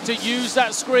Diabate to use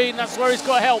that screen. That's where he's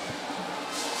got help.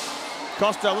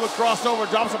 Costa, a little crossover,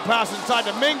 drops a pass inside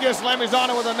to Mingus.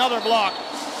 Lamizana with another block.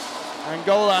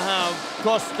 Angola have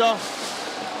Costa,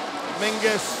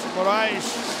 Mingus,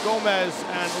 Moraes, Gomez,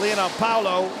 and Leonel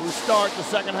Paulo, who start the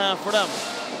second half for them.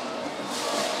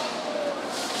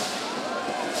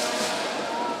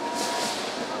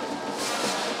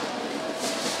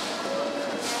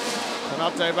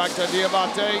 Konate back to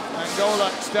Diabate. Angola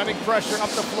extending pressure up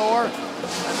the floor.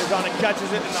 Lamizana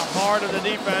catches it in the heart of the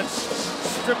defense.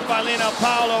 Stripped by Leonel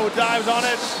Paulo, who dives on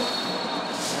it.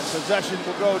 And possession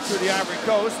will go to the Ivory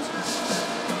Coast.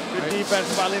 Good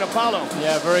defense by Leonel Paulo.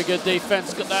 Yeah, very good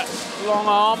defense. Got that long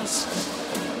arms.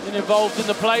 Been involved in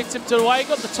the play. Tipped it away.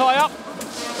 Got the tie up.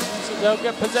 So they'll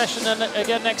get possession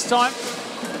again next time.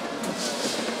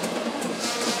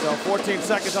 So 14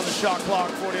 seconds on the shot clock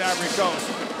for the Ivory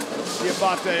Coast.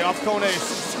 Diabate off Kone's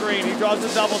screen. He draws the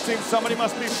double team. Somebody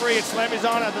must be free. It's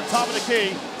Lamizana at the top of the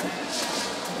key.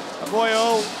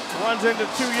 Aboyo runs into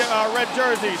two red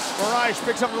jerseys. Moraes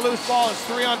picks up the loose ball. It's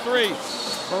 3-on-3.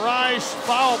 Moraes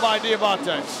fouled by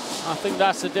Diabate. I think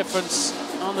that's the difference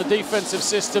on the defensive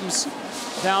systems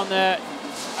down there.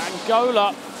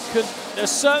 Angola, there's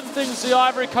certain things the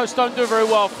Ivory Coast don't do very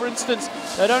well. For instance,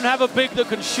 they don't have a big that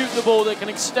can shoot the ball, that can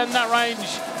extend that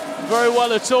range very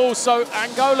well at all. So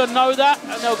Angola know that,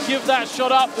 and they'll give that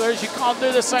shot up, whereas you can't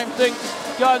do the same thing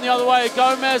going the other way.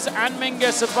 Gomez and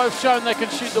Mingus have both shown they can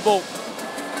shoot the ball.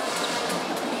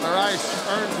 Moraes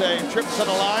earns a trip to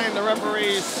the line. The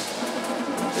referees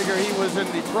figure he was in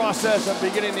the process of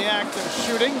beginning the act of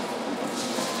shooting.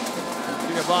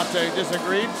 Diabate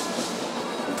disagreed.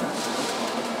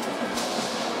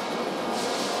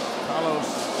 Carlos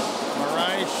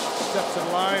Moraes steps in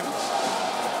line,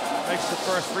 makes the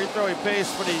first free throw. He pays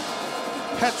for the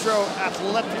Petro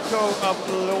Atletico of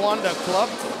Luanda club.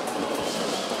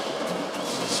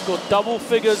 He's scored double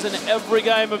figures in every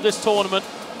game of this tournament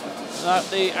that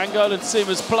the Angolan team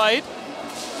has played.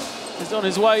 He's on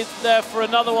his way there for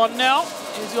another one now.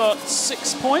 He's got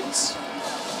 6 points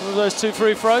with those 2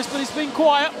 free throws, but he's been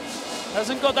quiet.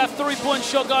 Hasn't got that three-point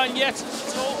shot going yet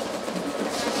at all.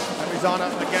 Lamizana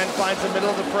again finds the middle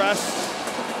of the press.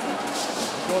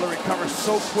 Angola recovers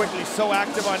so quickly, so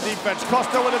active on defense.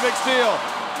 Costa with a big steal.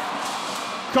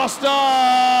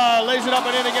 Costa lays it up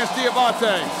and in against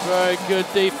Diabate. Very good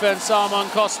defense,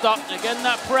 Armand Costa. Again,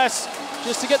 that press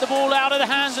just to get the ball out of the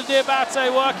hands of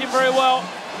Diabate, working very well.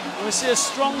 And we see a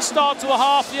strong start to a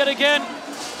half yet again.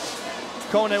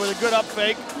 Kone with a good up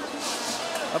fake.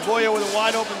 Aboyo with a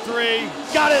wide open three.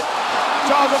 Got it!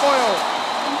 Charles Aboyo.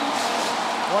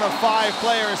 One of 5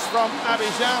 players from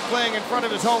Abidjan playing in front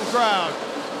of his home crowd.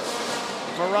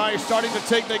 Moraes starting to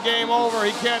take the game over.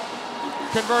 He can't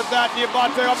convert that.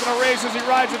 Diabate up in a race as he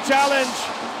rides a challenge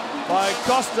by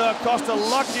Costa. Costa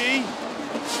lucky.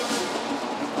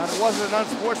 And it wasn't an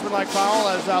unsportsmanlike foul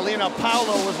as Leonel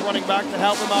Paulo was running back to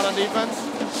help him out on defense.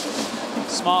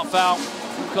 Smart foul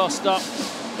from Costa.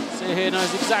 See here,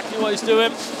 knows exactly what he's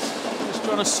doing. Just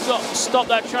trying to stop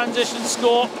that transition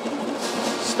score.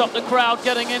 Stop the crowd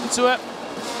getting into it.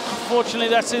 Unfortunately,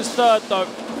 that's his third, though.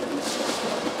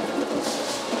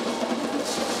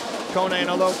 Kone in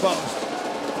a low post.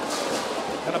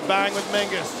 And a bang with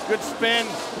Mingus. Good spin.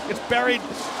 Gets buried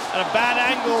at a bad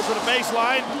angle to the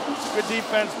baseline. Good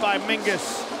defense by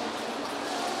Mingus.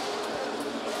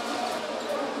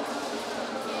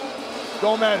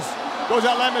 Gomez goes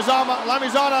at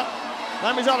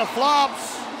Lamizana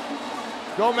flops.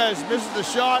 Gomez misses the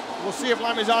shot. We'll see if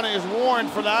Lamizana is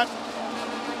warned for that.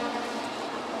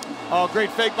 Oh,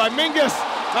 great fake by Mingus.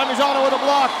 Lamizana with a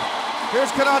block.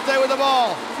 Here's Konate with the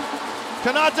ball.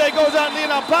 Konate goes at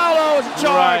Leonel Paulo as a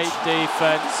charge. Great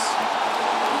defense.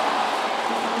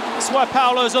 That's why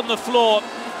Paulo's on the floor.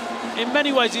 In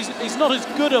many ways, he's not as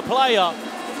good a player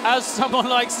as someone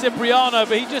like Cipriano,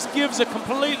 but he just gives a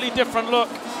completely different look.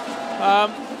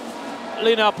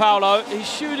 Leonel Paulo, he's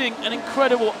shooting an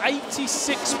incredible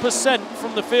 86%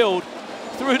 from the field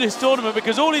through this tournament,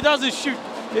 because all he does is shoot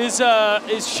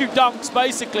dunks,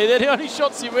 basically. They're the only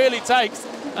shots he really takes.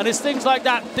 And it's things like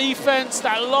that defense,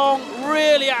 that long,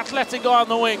 really athletic guy on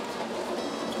the wing.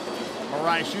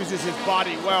 Moraes uses his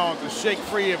body well to shake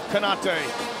free of Konate.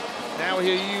 Now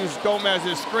he'll use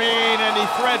Gomez's screen, and he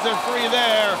threads a three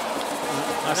there.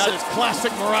 That is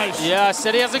classic Moraes. Yeah, I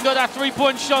said he hasn't got that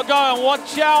three-point shot going.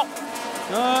 Watch out.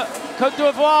 Cote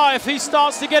d'Ivoire, if he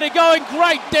starts to get it going.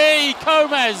 Great D,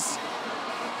 Gomez.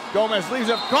 Gomez leaves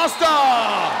it.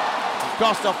 Costa!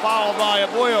 Costa fouled by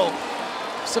Aboyo.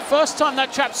 It's the first time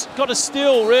that trap's got a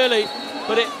steal, really.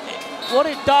 But what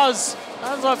it does,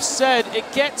 as I've said,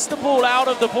 it gets the ball out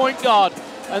of the point guard.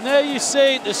 And there you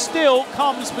see the steal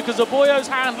comes because Aboyo's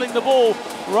handling the ball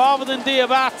rather than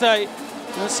Diabate.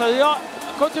 And so the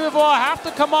Cote d'Ivoire have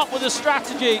to come up with a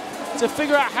strategy to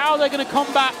figure out how they're going to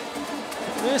combat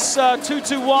this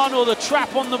 2-2-1 or the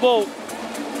trap on the ball.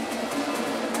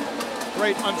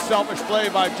 Great unselfish play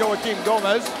by Joaquim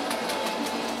Gomez,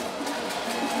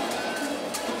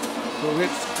 who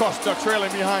hits Costa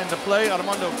trailing behind the play.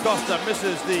 Armando Costa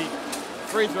misses the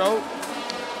free throw.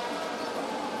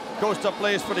 Costa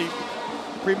plays for the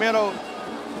Primero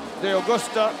de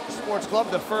Augusta Sports Club,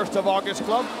 the 1st of August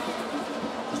club.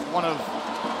 Just one of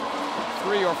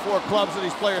 3 or 4 clubs that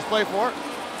these players play for.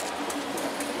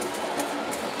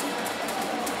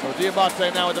 So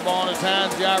Diabate now with the ball in his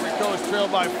hands. The Ivory Coast trail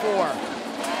by 4.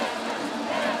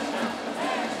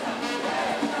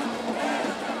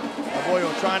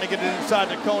 Aboyo trying to get it inside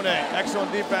to Cote.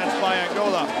 Excellent defense by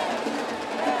Angola.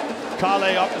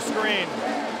 Kale up the screen.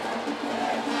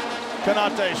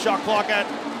 Konate, shot clock at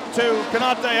 2.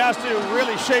 Konate has to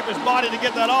really shape his body to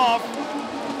get that off.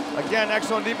 Again,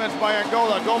 excellent defense by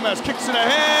Angola. Gomez kicks it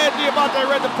ahead. Diabate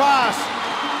read the pass.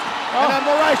 And then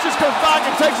Moraes just comes back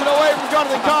and takes it away from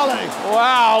Jonathan Kale.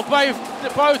 Wow,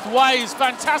 both ways.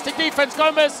 Fantastic defense.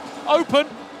 Gomez open.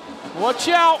 Watch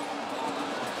out.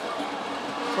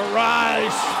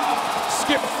 Moraes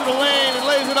skips to the lane and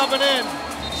lays it up and in.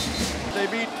 They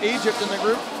beat Egypt in the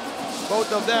group.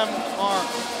 Both of them are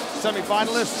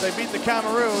semi-finalists. They beat the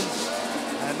Cameroon.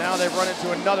 And now they've run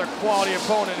into another quality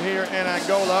opponent here in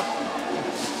Angola.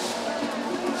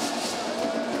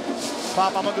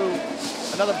 Pop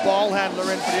Amadou, another ball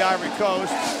handler in for the Ivory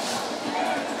Coast.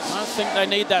 I don't think they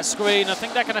need that screen. I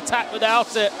think they can attack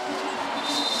without it.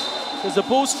 Because the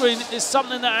ball screen is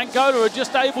something that Angola are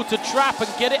just able to trap and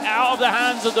get it out of the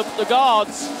hands of the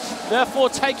guards, therefore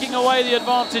taking away the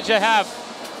advantage they have.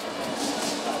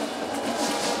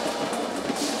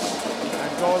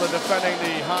 Angola defending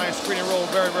the high screening roll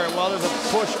very, very well. There's a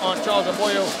push on Charles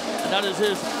Aboyo, and that is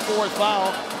his 4th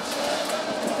foul.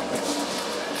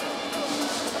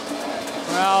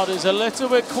 Crowd is a little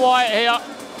bit quiet here.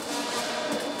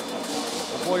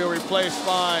 Aboyo replaced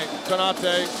by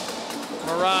Konate.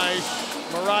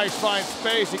 Moraes finds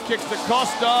space. He kicks to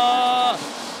Costa.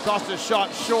 Costa's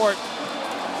shot short.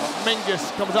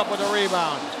 Mingus comes up with a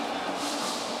rebound.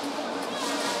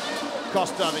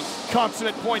 Costa, the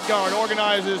consummate point guard,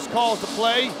 organizes, calls the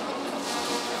play.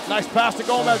 Nice pass to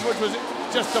Gomez, which was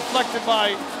just deflected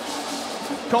by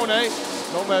Cote.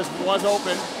 Gomez was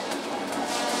open.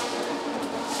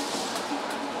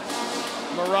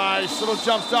 Moraes, little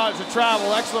jump shot to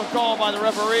travel. Excellent call by the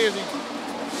referee as he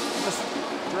just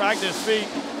dragged his feet.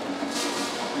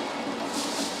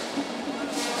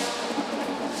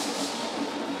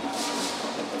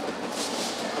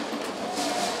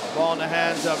 Ball in the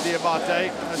hands of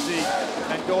Diabate as the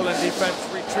Angolan defense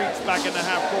retreats back into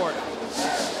half court.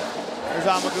 Here's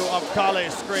Amadou up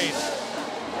Kale's screen.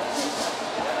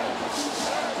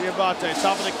 Diabate,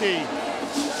 top of the key.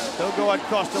 He'll go at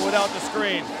Costa without the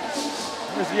screen.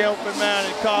 Here's the open man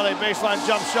and Kale, baseline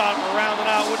jump shot, around and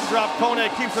out, wouldn't drop.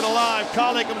 Cote keeps it alive.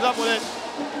 Kale comes up with it.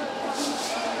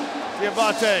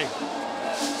 Diabate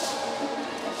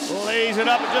lays it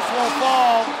up, it just won't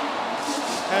fall.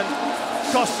 And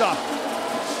Costa,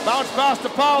 bounce pass to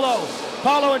Paulo.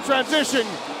 Paulo in transition.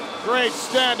 Great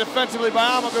stand defensively by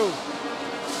Amadou.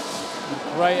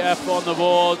 Great effort on the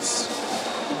boards.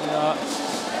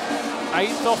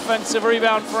 8th offensive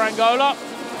rebound for Angola.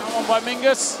 That one by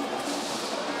Mingus.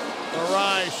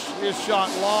 Moraes, his shot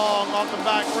long off the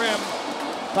back rim.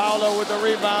 Paulo with the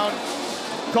rebound.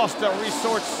 Costa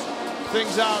resorts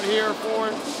things out here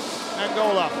for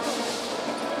Angola.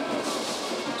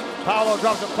 Paulo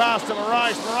drops a pass to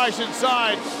Moraes. Moraes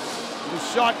inside. The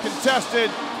shot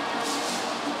contested.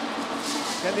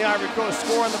 Can the Ivory Coast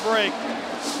score on the break?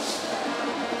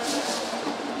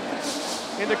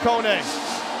 Into Cote.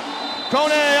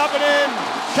 Cote up and in.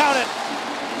 Count it.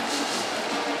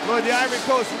 But the Ivory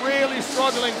Coast really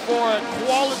struggling for a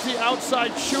quality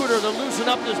outside shooter to loosen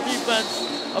up this defense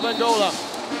of Angola.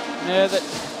 Yeah,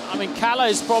 I mean, Kale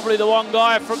is probably the one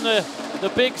guy from the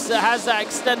bigs that has that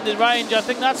extended range. I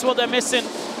think that's what they're missing,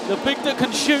 the big that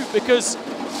can shoot, because,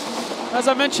 as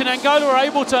I mentioned, Angola are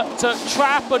able to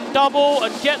trap and double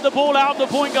and get the ball out of the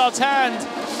point guard's hand.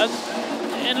 And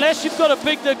unless you've got a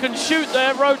big that can shoot,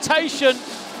 their rotation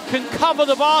can cover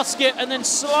the basket and then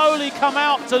slowly come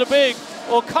out to the big,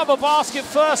 or cover basket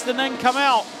first and then come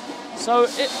out. So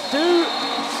do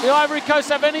the Ivory Coast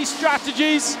have any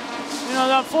strategies? You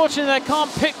know, unfortunately they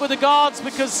can't pick with the guards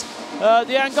because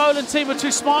the Angolan team were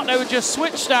too smart. They would just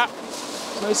switch that.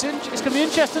 So it's going to be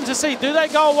interesting to see. Do they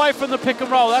go away from the pick and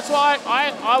roll? That's what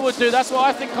I would do. That's what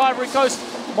I think Ivory Coast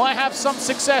might have some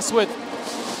success with.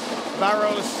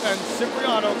 Barros and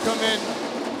Cipriano come in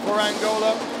for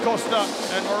Angola. Costa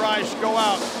and Moraes go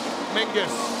out.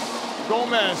 Mingus,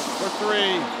 Gomez for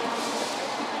three.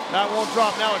 That won't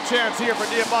drop. Now a chance here for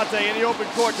Diabate in the open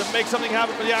court to make something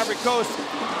happen for the Ivory Coast.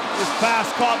 This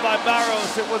pass caught by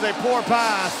Barros. It was a poor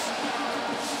pass.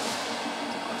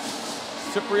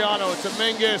 Cipriano to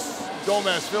Mingus.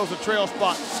 Gomez fills the trail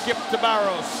spot. Skip to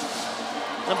Barros.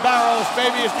 And Barros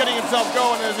maybe is getting himself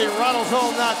going as he rattles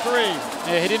home that three.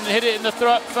 Yeah, he didn't hit it in the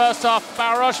first half,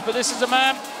 Barros, but this is a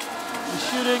man. He's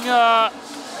shooting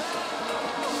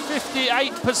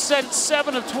 58%,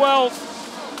 7 of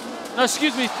 12. No,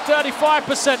 excuse me,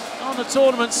 35% on the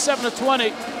tournament, 7 of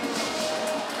 20.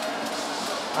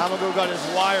 Amadou got his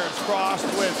wires crossed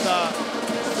with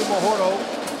Sumohoro.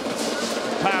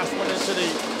 Pass went into the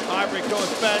Ivory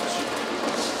Coast bench.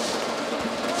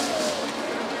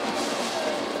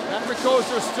 Ivory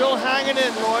Coast are still hanging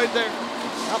in, Lloyd. They're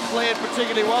not playing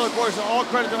particularly well. Of course, all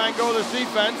credit to Angola's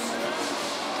defense.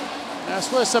 That's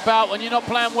what it's about. When you're not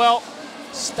playing well,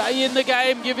 stay in the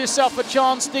game, give yourself a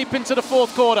chance deep into the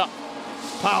fourth quarter.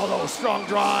 Paolo, strong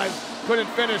drive, couldn't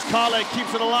finish. Kale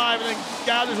keeps it alive and then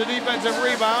gathers a defensive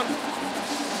rebound.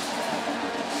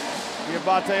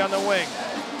 Diabate on the wing.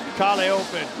 Kale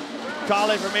open.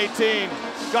 Kale from 18.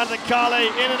 Got the Kale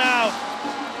in and out.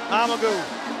 Amagu.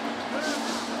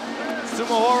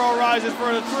 Sumohoro rises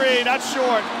for the three. That's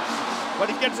short, but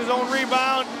he gets his own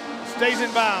rebound, stays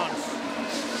in bounds.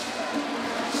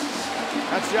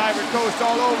 That's the Ivory Coast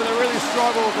all over. They really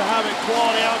struggle to have a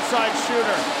quality outside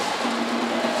shooter.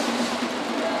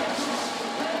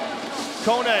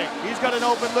 Cote, he's got an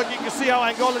open look. You can see how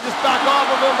Angola just back off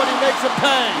of him, but he makes him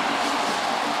pay.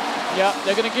 Yeah,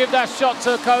 they're going to give that shot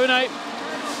to Cote.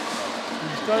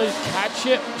 He's got to catch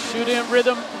it, shooting in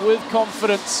rhythm with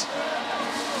confidence.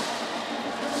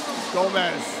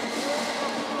 Gomez.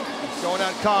 Going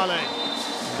at Kale.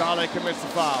 Kale commits the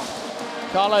foul.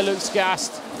 Kale looks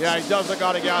gassed. Yeah, he does look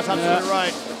out of gas, absolutely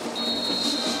right.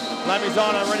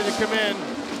 Lamizana ready to come in.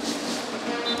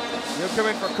 He'll come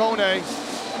in for Cote.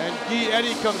 And Guy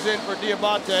Eddy comes in for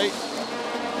Diabate.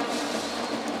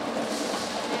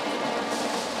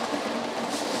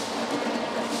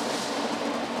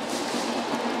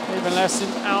 Even less in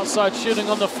outside shooting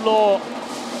on the floor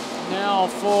now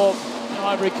for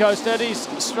Ivory Coast. Eddy's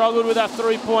struggled with that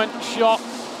three-point shot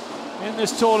in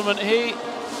this tournament. He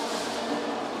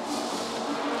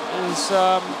is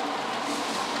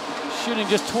shooting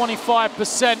just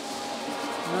 25%.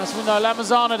 And as we know,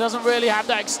 Lamizana doesn't really have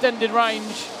that extended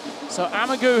range. So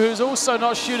Amagu, who's also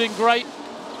not shooting great,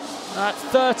 at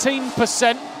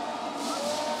 13%.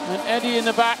 And Eddy in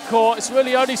the backcourt. It's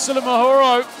really only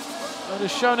Sumohoro that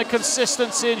has shown a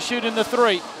consistency in shooting the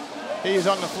three. He's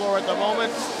on the floor at the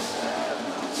moment.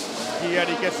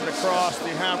 Eddy gets it across the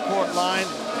half-court line.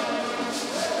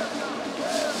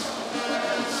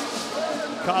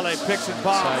 Kale picks and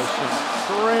pops.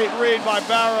 Great read by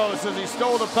Barros as he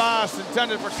stole the pass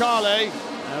intended for Kale.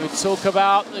 Now we talk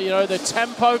about the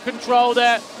tempo control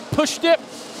there. Pushed it,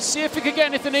 see if he could get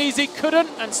anything easy. Couldn't,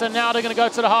 and so now they're going to go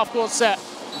to the half-court set.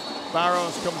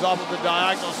 Barros comes off of the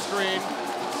diagonal screen.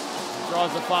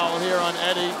 Draws the foul here on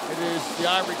Eddy. It is the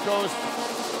Ivory Coast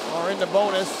are in the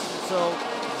bonus, so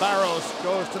Barros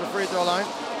goes to the free throw line.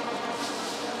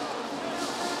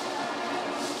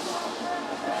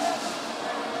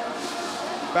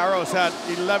 Barros had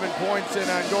 11 points in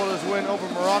Angola's win over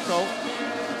Morocco.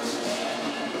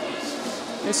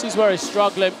 This is where he's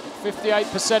struggling.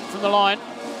 58% from the line.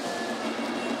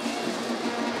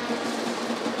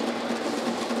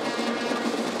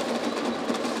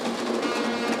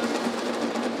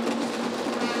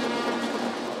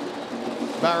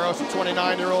 Barros, a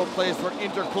 29-year-old, plays for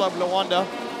Interclub Luanda.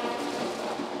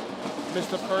 Missed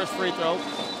the first free throw.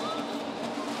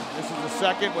 This is the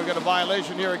second. We've got a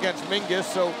violation here against Mingus,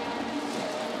 so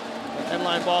end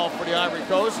line ball for the Ivory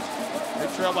Coast. They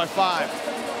trail by 5.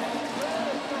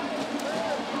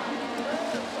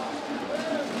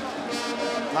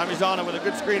 Lamizana with a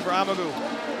good screen for Amagu.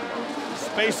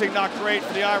 Spacing not great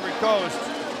for the Ivory Coast.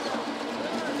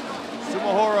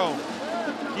 Sumohoro,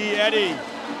 Guy Eddy.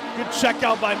 Good check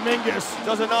out by Mingus.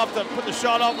 Does enough to put the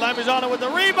shot off. Lamizana with the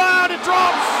rebound. It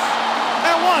drops.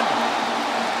 And one.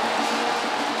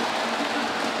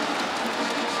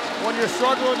 When you're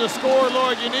struggling to score,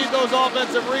 Lloyd, you need those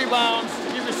offensive rebounds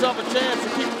to give yourself a chance to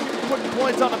keep putting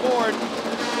points on the board.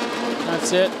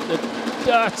 That's it. The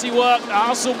dirty work, the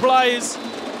hustle plays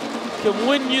can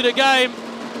win you the game.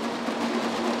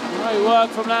 Great work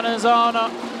from Lanzana.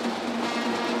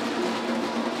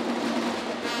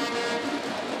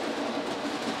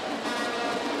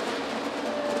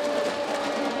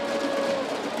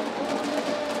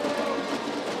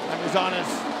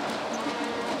 Lanzana's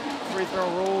free throw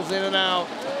rolls in and out.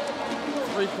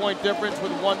 3-point difference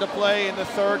with 1 to play in the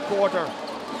third quarter.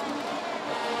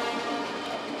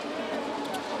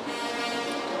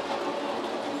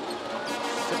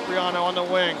 Cipriano on the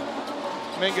wing.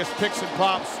 Mingus picks and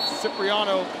pops.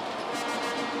 Cipriano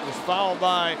is fouled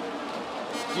by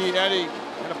Guy Eddie,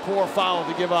 and a poor foul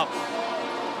to give up.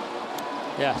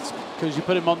 Yeah, because you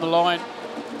put him on the line.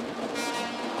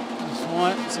 That's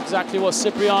right. That's exactly what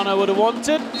Cipriano would have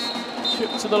wanted.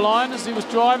 Chipped to the line as he was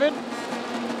driving.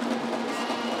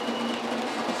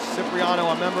 Cipriano,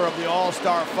 a member of the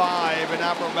All-Star 5 in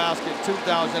Afro Basket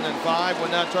 2005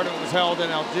 when that tournament was held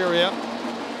in Algeria.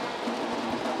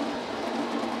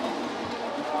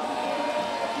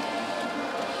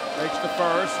 Makes the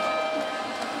first.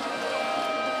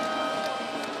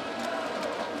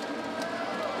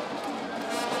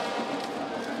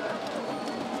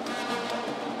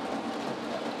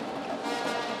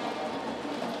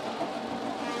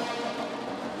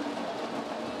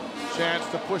 Chance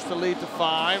to push the lead to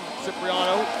 5.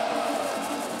 Cipriano.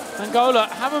 Angola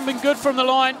haven't been good from the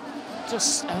line.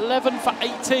 Just 11 for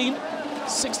 18,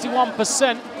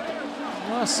 61%.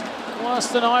 Worse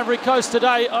than Ivory Coast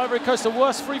today. Ivory Coast, the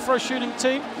worst free throw shooting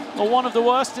team, or one of the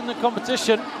worst in the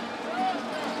competition.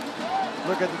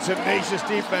 Look at the tenacious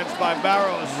defense by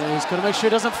Barrows. Yeah, he's going to make sure he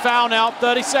doesn't foul now.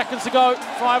 30 seconds to go.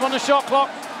 5 on the shot clock.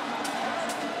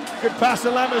 Good pass to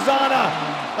Lamizana.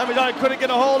 Lamizana couldn't get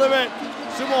a hold of it.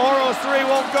 Sumohoro's 3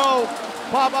 won't go.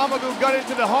 Pop Amagu got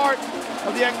into the heart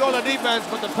of the Angola defense,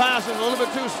 but the pass was a little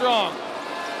bit too strong.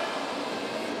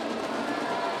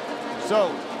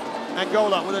 So,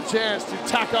 Angola with a chance to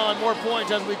tack on more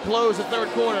points as we close the third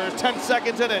quarter. There's 10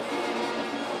 seconds in it.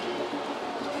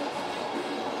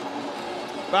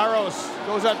 Barrows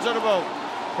goes at Zerbo.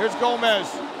 Here's Gomez.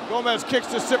 Gomez kicks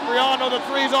to Cipriano. The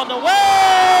 3's on the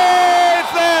way.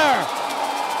 It's there.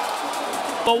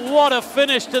 But what a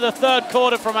finish to the third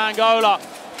quarter from Angola.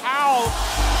 How?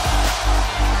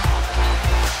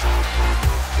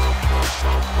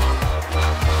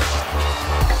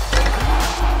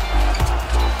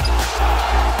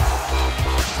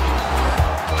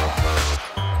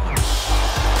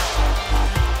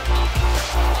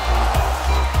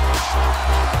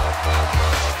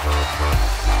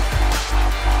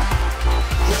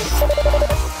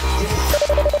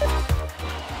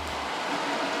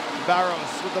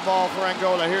 Barrows with the ball for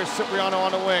Angola. Here's Cipriano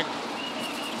on the wing.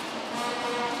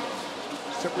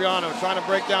 Cipriano trying to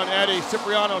break down Eddie.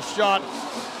 Cipriano shot.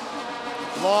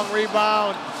 Long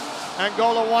rebound.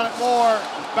 Angola want it more.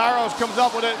 Barrows comes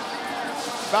up with it.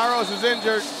 Barrows is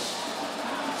injured.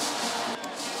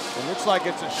 It looks like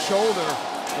it's a shoulder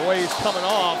the way he's coming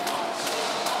off.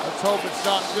 Let's hope it's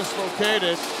not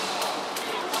dislocated.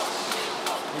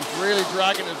 He's really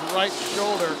dragging his right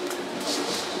shoulder.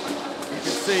 You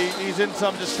can see he's in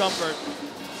some discomfort.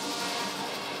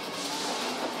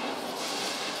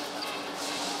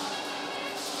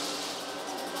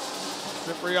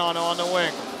 Cipriano on the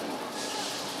wing.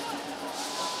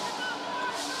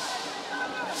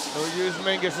 They'll use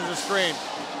Mingus as a screen.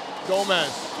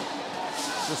 Gomez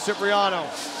to Cipriano.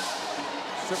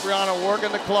 Cipriano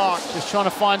working the clock. Just trying to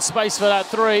find space for that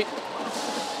 3.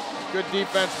 Good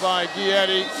defense by Guy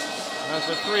Eddie as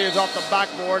the 3 is off the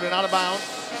backboard and out of bounds.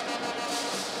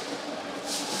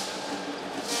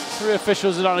 3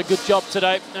 officials have done a good job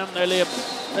today, haven't they,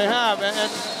 Liam? They have,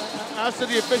 and as to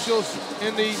the officials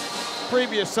in the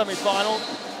previous semifinal,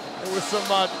 there were some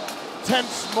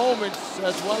tense moments,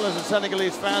 as well as the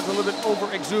Senegalese fans a little bit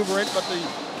over-exuberant, but the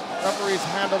referees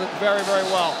handled it very, very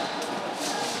well.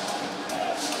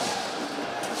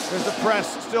 There's the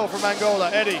press still from Angola.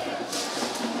 Eddie.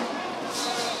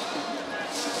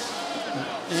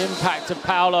 The impact of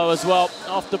Paolo as well,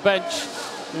 off the bench.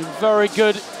 Been very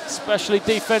good, especially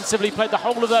defensively. Played the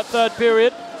whole of that third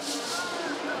period.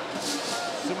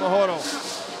 Sumohoro.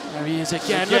 There he is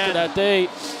again. Look at that D.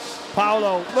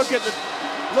 Paolo, look at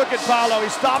Paolo. He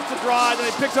stops the drive,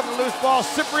 and he picks up the loose ball.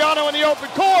 Cipriano in the open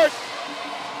court.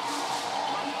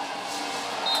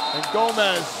 And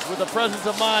Gomez with the presence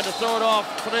of mind to throw it off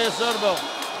for Zerbo.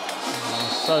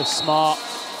 Oh, so smart.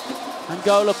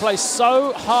 Angola plays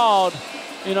so hard.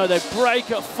 You know, they break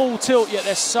at full tilt, yet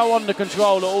they're so under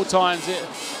control at all times.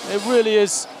 It really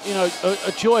is, you know,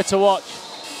 a joy to watch.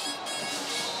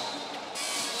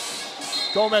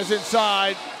 Gomez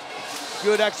inside.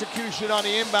 Good execution on the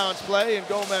inbounds play, and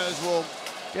Gomez will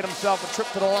get himself a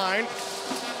trip to the line.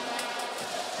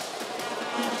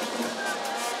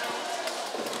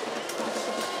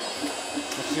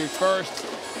 It's the first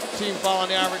team foul on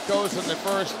the Ivory Coast and the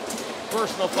first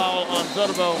personal foul on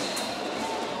Zerbo.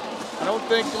 I don't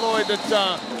think, Lloyd,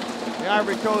 that the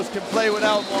Ivory Coast can play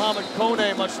without Mohamed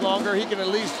Kone much longer. He can at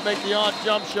least make the odd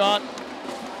jump shot.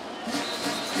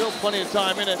 Still plenty of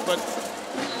time in it, but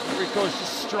Ivory Coast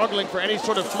just struggling for any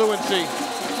sort of fluency.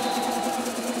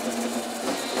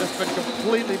 Just been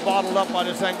completely bottled up by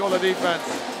this Angola defense.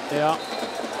 Yeah.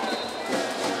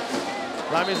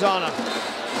 Ramizana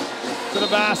to the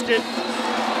basket.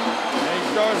 And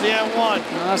he scores the N1.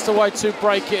 And that's the way to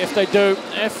break it if they do.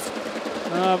 If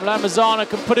Ramizana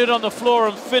can put it on the floor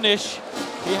and finish,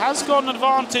 he has got an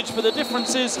advantage, but the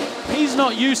difference is he's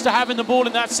not used to having the ball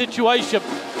in that situation.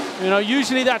 You know,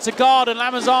 usually that's a guard, and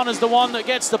Lamazana's the one that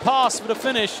gets the pass for the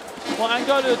finish. What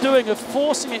Angola are doing is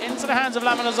forcing it into the hands of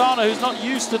Lamazana, who's not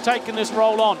used to taking this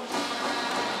role on.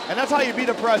 And that's how you beat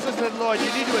a press, isn't it, Lloyd?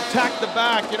 You need to attack the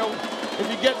back. You know, if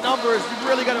you get numbers, you've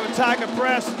really got to attack a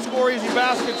press and score easy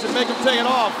baskets and make them take it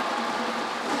off.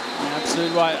 Yeah,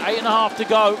 absolutely right. 8.5 to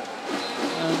go.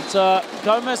 And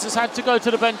Gomez has had to go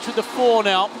to the bench with the 4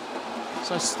 now.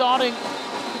 So starting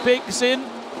bigs in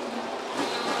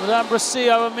with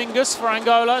Ambrosio and Mingus for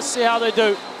Angola. Let's see how they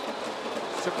do.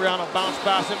 Cipriano bounce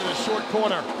pass into the short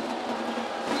corner.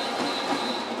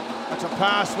 That's a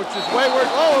pass which is wayward.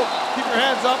 Oh, keep your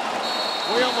hands up.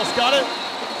 We almost got it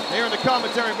here in the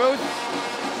commentary booth.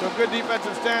 So good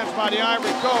defensive stance by the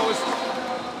Ivory Coast.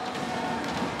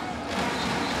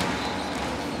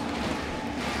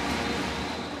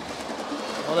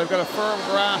 Well, they've got a firm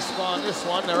grasp on this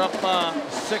one. They're up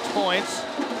 6 points.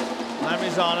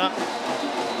 Lamizana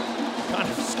kind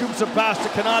of scoops it past to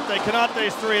Konate.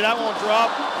 Konate's 3, that won't drop.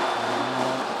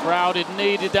 Crowd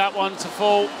needed that one to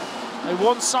fall. They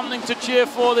want something to cheer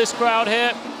for, this crowd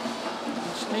here.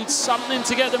 Just needs something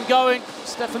to get them going.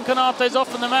 Stefan Konate's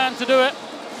often the man to do it.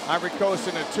 Ivory Coast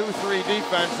in a 2-3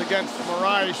 defense against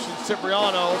Moraes and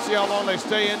Cipriano. Let's see how long they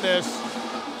stay in this.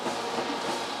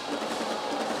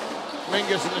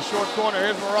 Mingus in the short corner.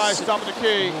 Here's Moraes, top of the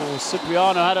key. Oh,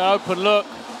 Cipriano had an open look.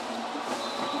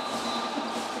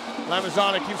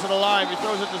 Lamazana keeps it alive. He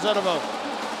throws it to Zerbo.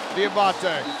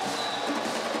 Diabate.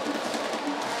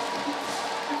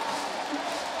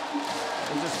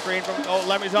 There's a screen from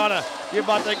Lamazana.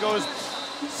 Diabate goes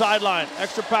sideline.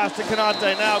 Extra pass to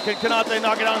Konate. Now, can Konate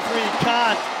knock it down 3? He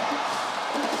can't.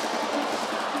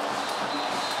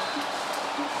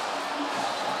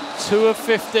 Two of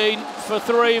 15 for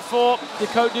 3 for the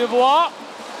Cote d'Ivoire.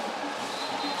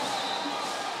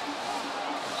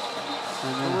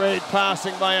 Great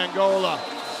passing by Angola.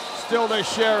 Still they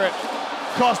share it.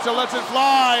 Costa lets it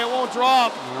fly. It won't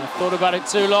drop. I thought about it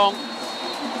too long.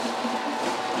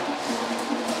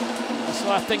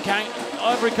 So I think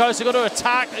Ivory Coast have got to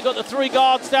attack. They've got the 3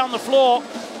 guards down the floor.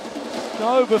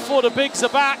 Go before the bigs are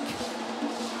back.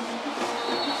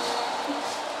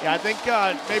 Yeah, I think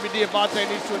maybe Diabate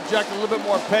needs to inject a little bit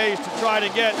more pace to try to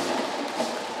get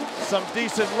some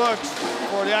decent looks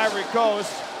for the Ivory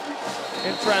Coast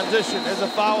in transition. There's a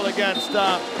foul against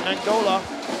Angola.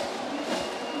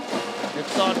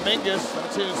 It's on Mingus.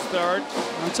 That's his 3rd.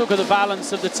 We talk of the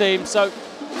balance of the team. So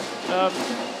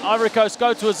Ivory Coast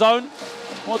go to a zone.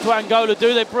 What do Angola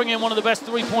do? They bring in one of the best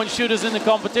 3-point shooters in the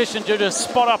competition to just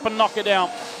spot up and knock it down.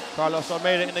 Carlos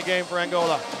Almeida in the game for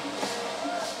Angola.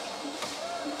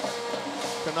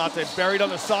 Konate buried on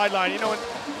the sideline. You know, in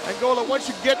Angola, once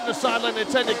you get to the sideline, they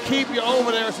tend to keep you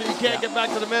over there so you can't get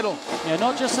back to the middle. Yeah,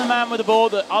 not just the man with the ball,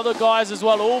 the other guys as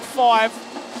well, all 5.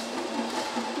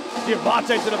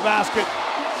 Diabate to the basket.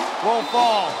 Won't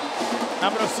fall.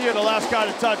 Ambrosio, the last guy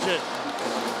to touch it.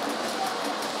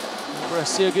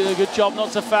 Ambrosio did a good job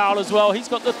not to foul as well. He's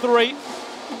got the 3.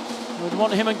 We'd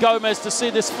want him and Gomez to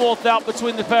see this 4th out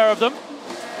between the pair of them.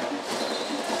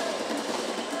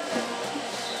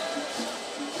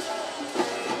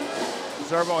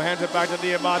 Zerbo hands it back to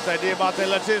Diabate. Diabate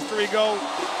lets his 3 go.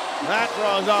 That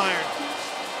draws iron.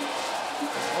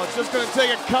 Well, it's just going to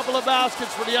take a couple of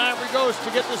baskets for the Ivory Coast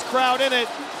to get this crowd in it.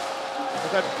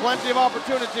 They've had plenty of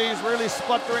opportunities, really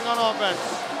spluttering on offense.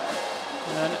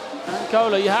 And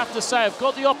Angola, you have to say, have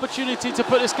got the opportunity to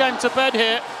put this game to bed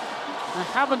here. They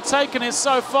haven't taken it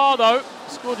so far, though.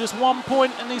 Scored just 1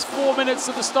 point in these 4 minutes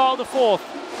at the start of the 4th.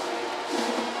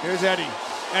 Here's Eddie.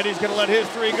 Eddie's going to let his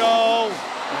 3 go.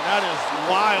 And that is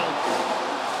wild.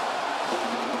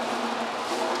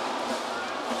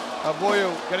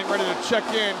 Aboyo getting ready to check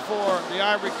in for the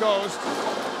Ivory Coast.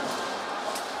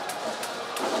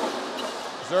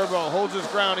 Zerbo holds his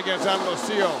ground against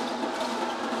Ambrosio.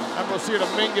 Ambrosio to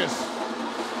Mingus.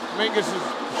 Mingus'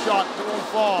 shot won't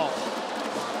fall.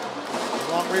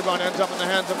 The long rebound ends up in the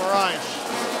hands of Moraes.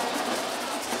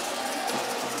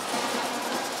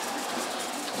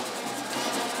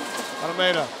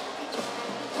 Almeida.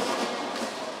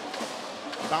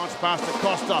 Bounce pass to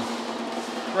Costa.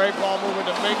 Great ball movement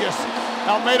to Mingus.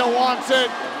 Almeida wants it.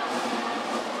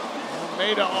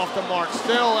 Almeida off the mark.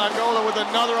 Still Angola with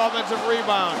another offensive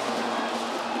rebound.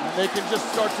 And they can just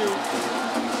start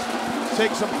to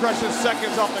take some precious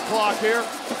seconds off the clock here.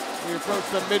 We approach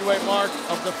the midway mark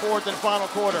of the fourth and final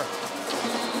quarter.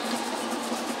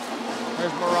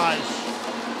 There's Moraes.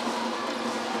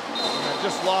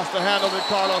 Just lost the handle to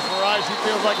Carlos Moraes. He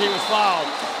feels like he was fouled.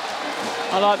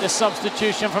 I like this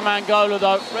substitution from Angola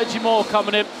though. Reggie Moore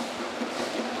coming in.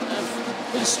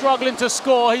 Been struggling to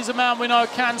score. He's a man we know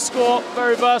can score.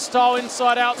 Very versatile,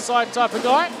 inside, outside type of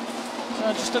guy.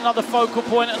 So just another focal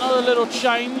point, another little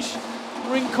change,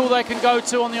 wrinkle they can go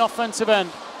to on the offensive end.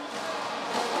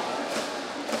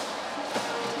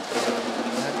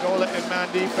 Angola in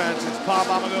man defense. It's Pop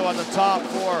Amadou on the top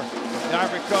for the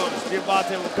Ivory Coast.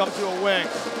 Diabate will come to a wing.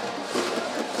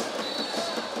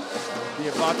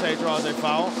 Diabate draws a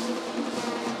foul.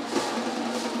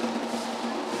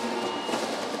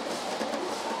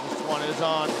 This one is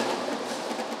on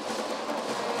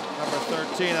number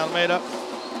 13, Almeida.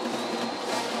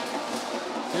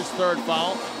 His third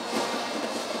foul.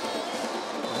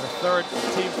 And the third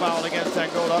team foul against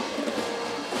Angola.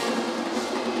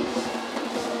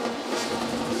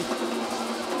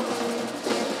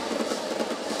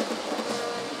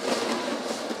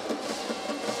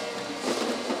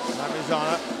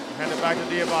 Hand it back to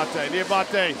Diabate.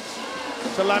 Diabate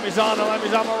to Lamizana.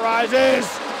 Lamizana rises.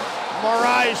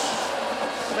 Moraes.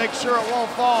 Make sure it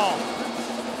won't fall.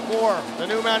 Moore, the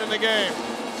new man in the game.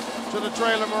 To the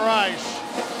trailer, Moraes.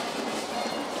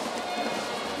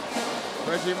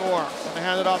 Reggie Moore. Gonna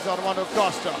hand it off to Armando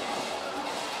Costa.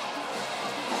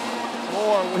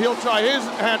 Moore, he'll try his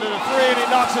hand at a three and he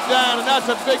knocks it down, and that's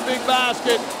a big, big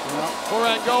basket for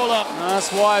Angola.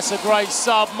 That's why it's a great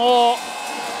sub. Moore.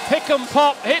 Pick and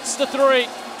pop, hits the three.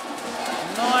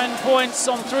 9 points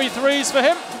on 3 threes for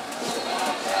him.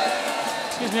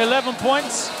 Excuse me, 11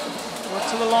 points. Went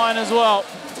to the line as well.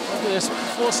 Look at this,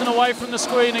 forcing away from the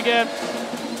screen again.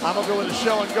 I'm gonna go with a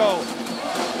show and go.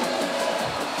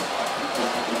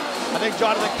 I think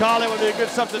Jonathan Colley would be a good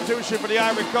substitution for the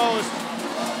Ivory Coast.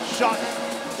 Shot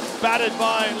batted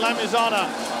by Lamizana.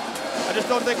 I just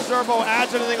don't think Zerbo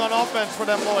adds anything on offense for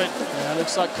them, Lloyd. Yeah,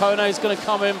 looks like Kone's going to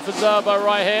come in for Zerbo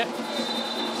right here.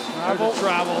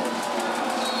 Travel.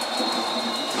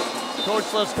 Coach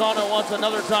Lescano wants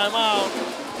another timeout.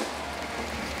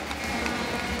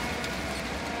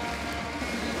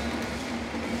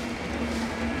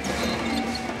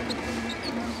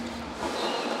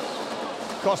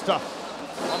 Costa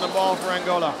on the ball for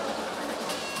Angola.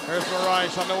 Here's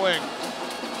Moraes on the wing.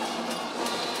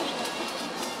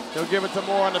 He'll give it to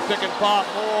Moore on the pick and pop.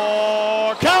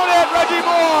 Moore, count it, Reggie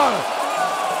Moore!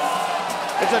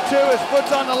 It's a two, his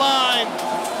foot's on the line.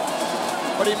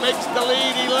 But he makes the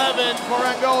lead 11 for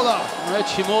Angola.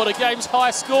 Reggie Moore, the game's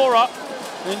high scorer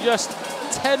in just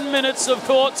 10 minutes of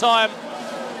court time.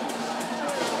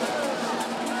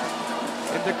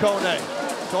 Into Kone.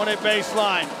 Kone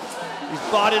baseline. He's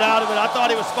bodied out of it. I thought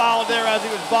he was fouled there as he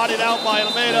was bodied out by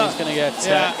Almeida. Yeah, he's going to get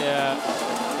tech, yeah.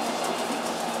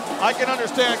 I can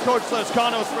understand Coach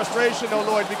Lescano's frustration, though,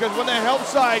 Lloyd, because when the help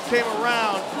side came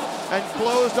around and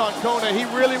closed on Kone, he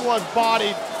really was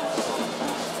bodied.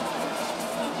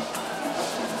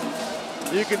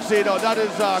 You can see, though, that is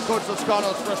Coach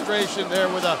Lescano's frustration there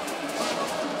with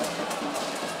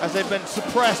as they've been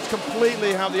suppressed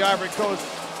completely, how the Ivory Coast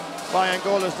by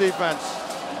Angola's defense.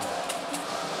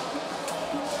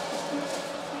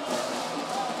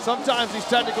 Sometimes these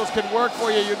technicals can work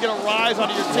for you. You get a rise out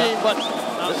of your team, but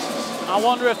I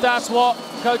wonder if that's what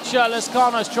Coach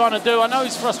Lescano is trying to do. I know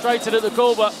he's frustrated at the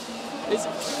call, but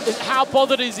how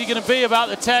bothered is he going to be about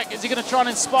the tech? Is he going to try and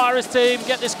inspire his team,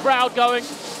 get this crowd going?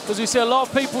 Because we see a lot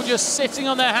of people just sitting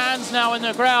on their hands now in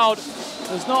the crowd.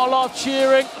 There's not a lot of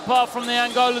cheering apart from the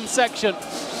Angolan section.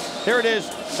 Here it is.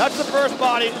 That's the first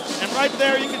body, and right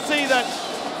there you can see that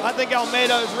I think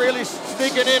Almeida is really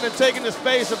sneaking in and taking the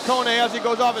space of Kone as he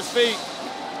goes off his feet.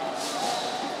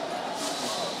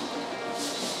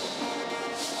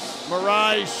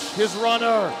 Moraes, his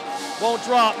runner, won't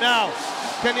drop. Now,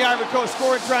 can the Ivory Coast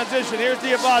score in transition? Here's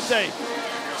Diabate.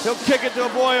 He'll kick it to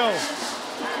Aboyo.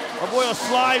 Aboyo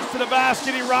slides to the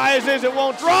basket, he rises, it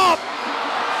won't drop!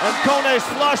 And Kone's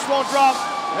flush won't drop,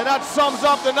 and that sums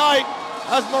up the night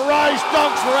as Moraes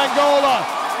dunks for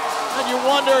Angola. And you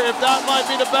wonder if that might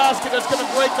be the basket that's going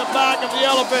to break the back of the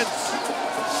Elephants.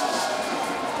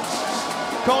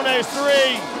 Kone's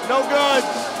three, no good.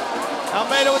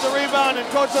 Almeida with the rebound, and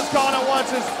Coach Lescano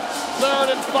wants his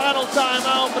third and final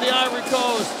timeout for the Ivory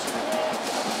Coast.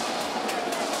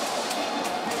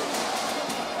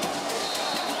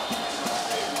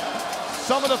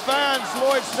 some of the fans,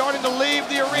 Lloyd, starting to leave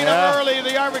the arena early.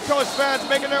 The Ivory Coast fans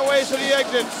making their way to the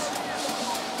exits.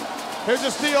 Here's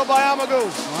a steal by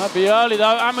Amadou. Might be early though,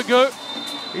 Amadou.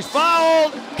 He's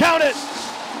fouled, count it.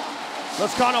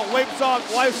 Lascano wipes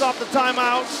off the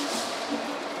timeout.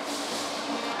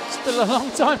 Still a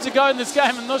long time to go in this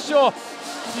game. I'm not sure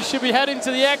you should be heading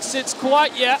to the exits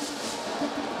quite yet.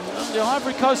 The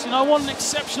Ivory Coast, you know, what an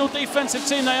exceptional defensive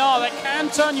team they are. They can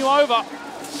turn you over.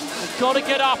 They've got to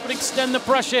get up and extend the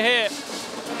pressure here.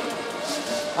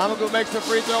 Amadou makes the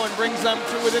free throw and brings them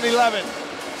to within 11.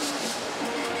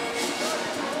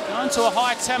 Going to a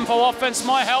high tempo offense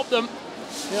might help them.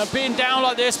 You know, being down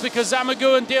like this, because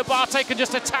Amadou and Diabate can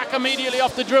just attack immediately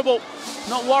off the dribble.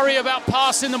 Not worry about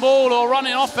passing the ball or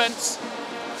running offense.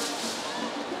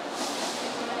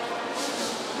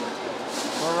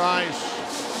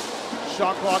 Moraes.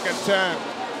 Shot clock at 10.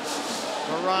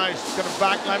 Moraes going to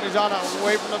back Lamizana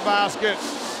away from the basket.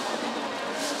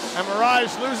 And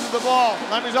Moraes loses the ball.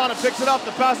 Lamizana picks it up.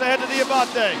 The pass ahead to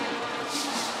Diabate.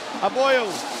 Aboyo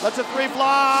lets a three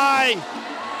fly.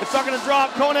 It's not going to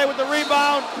drop. Cote with the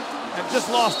rebound and just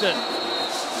lost it.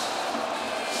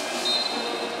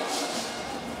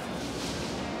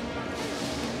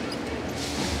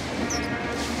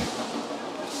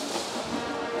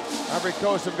 Ivory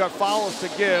Coast have got fouls to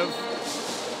give.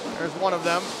 There's one of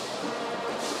them.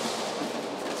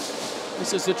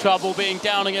 This is the trouble being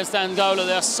down against Angola.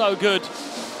 They're so good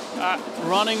at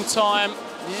running time,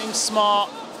 being smart,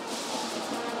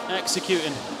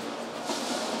 executing.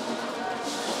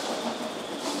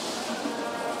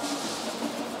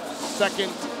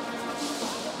 Second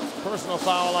personal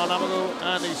foul on Amadou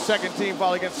and the second team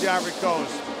foul against the Ivory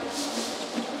Coast.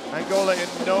 Angola in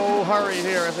no hurry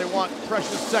here as they want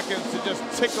precious seconds to just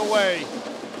tick away.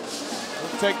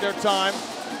 They'll take their time.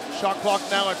 Shot clock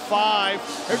now at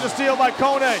 5. Here's a steal by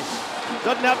Cote.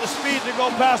 Doesn't have the speed to go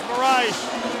past Moraes.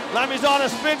 Lamizana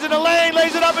spins in the lane,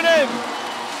 lays it up and in.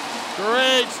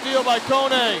 Great steal by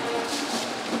Cote.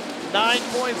 9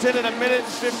 points in a minute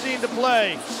and 15 to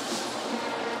play.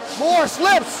 Moore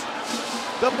slips.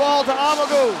 The ball to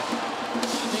Amadou.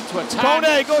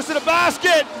 Cote goes to the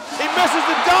basket. He misses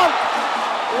the dunk.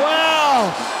 Well,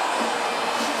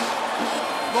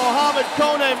 Mohamed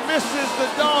Cote misses the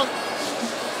dunk.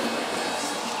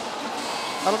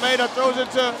 Almeida throws it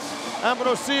to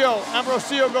Ambrosio.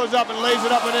 Ambrosio goes up and lays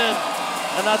it up and in.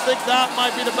 And I think that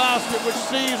might be the basket which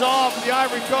sees off the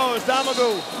Ivory Coast.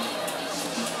 Amadou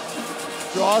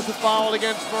draws the foul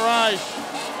against Moraes.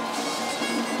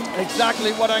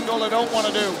 Exactly what Angola don't want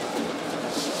to do.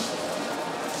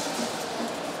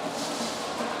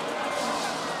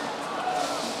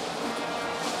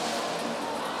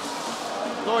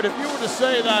 Lloyd, if you were to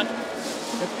say that,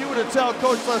 if you were to tell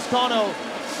Coach Lascano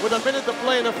with a minute to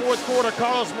play in the fourth quarter,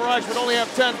 Carlos Moraes would only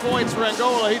have 10 points for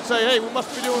Angola, he'd say, hey, we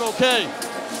must be doing okay.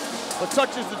 But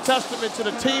such is the testament to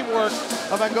the teamwork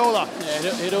of Angola.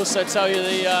 Yeah, he'd also tell you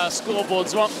the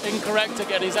scoreboard's incorrect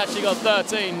again. He's actually got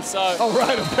 13, so. Oh,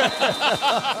 right, okay.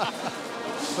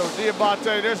 So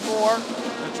Diabate, there's more.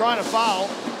 They're trying to foul.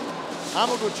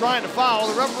 Amadou trying to foul.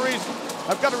 The referees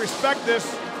have got to respect this.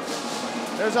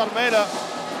 There's Almeida.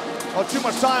 Oh, too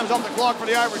much time is off the clock for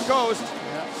the Ivory Coast.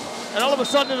 Yeah. And all of a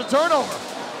sudden there's a turnover.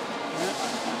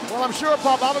 Yeah. Well, I'm sure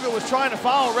Pop Amadou was trying to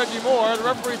foul Reggie Moore. The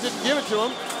referees didn't give it to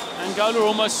him. Angola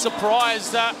almost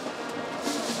surprised that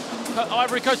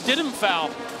Ivory Coast didn't foul.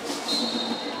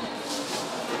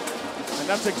 And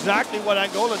that's exactly what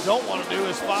Angola don't want to do,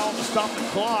 is foul to stop the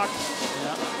clock.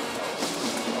 Yeah.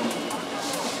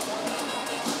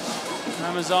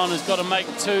 Lamizana's got to make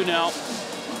 2 now.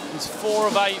 He's 4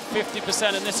 of 8,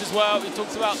 50%, and this is where we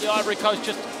talked about the Ivory Coast,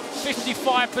 just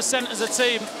 55% as a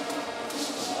team.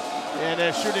 And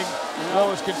their shooting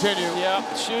woes continue. Yeah,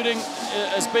 shooting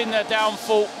has been their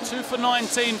downfall. 2 for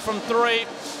 19 from 3.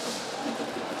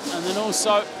 And then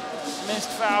also missed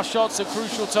foul shots at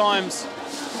crucial times.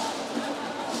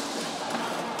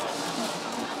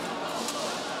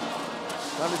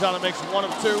 Lamizana makes 1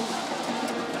 of 2.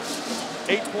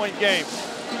 8-point game.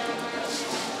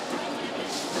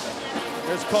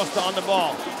 There's Costa on the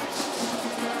ball.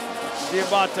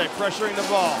 Diabate pressuring the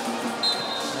ball.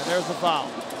 And there's the foul.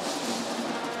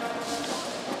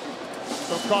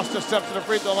 So Costa steps to the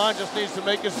free throw line, just needs to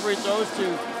make his free throws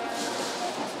to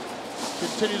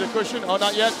continue the cushion. Oh,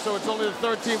 not yet, so it's only the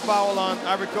 3rd team foul on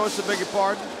Ivory Coast, I beg your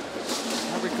pardon.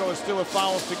 Ivory Coast still with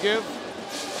fouls to give.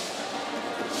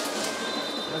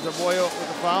 There's Aboyo with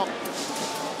the foul.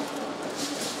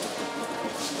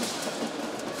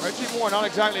 Reggie Moore not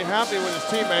exactly happy with his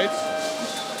teammates.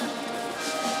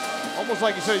 Almost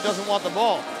like he said he doesn't want the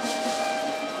ball.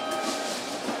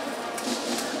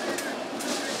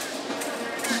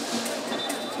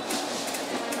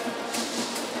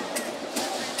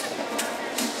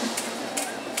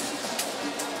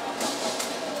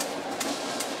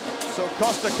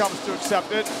 Costa comes to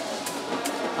accept it.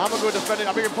 Amogu defending,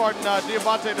 I beg your pardon,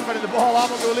 Diabate defending the ball.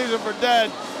 Amogu leaves him for dead.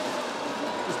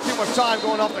 There's too much time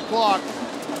going off the clock.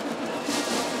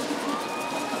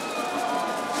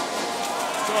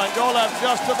 So Angola have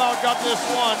just about got this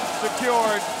one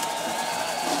secured.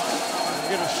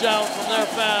 We get a shout from their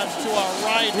fans to our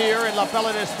right here in La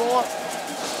Pelle des Sports.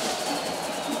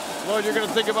 Lloyd, you're going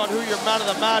to think about who your man of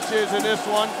the match is in this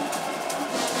one.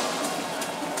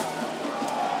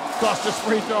 Costa's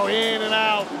free throw in and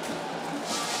out.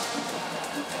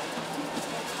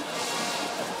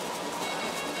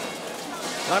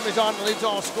 Lamizon leads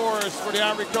all scorers for the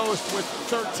Ivory Coast with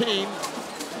 13.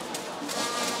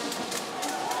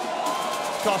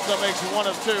 Costa makes one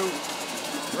of two.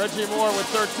 Reggie Moore with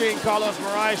 13. Carlos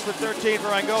Moraes with 13 for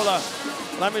Angola.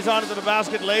 Lamizon into the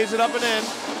basket, lays it up and in.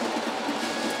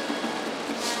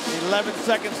 11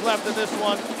 seconds left in this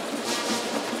one.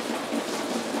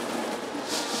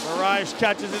 Moraes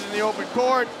catches it in the open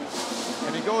court,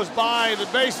 and he goes by the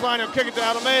baseline. He'll kick it to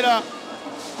Almeida.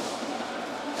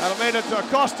 Almeida to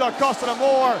Costa. Costa to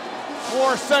Moore.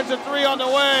 Moore sends a three on the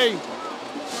way,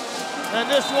 and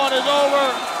this one is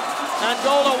over.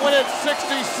 Angola win it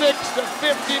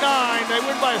 66-59. They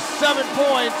win by 7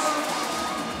 points.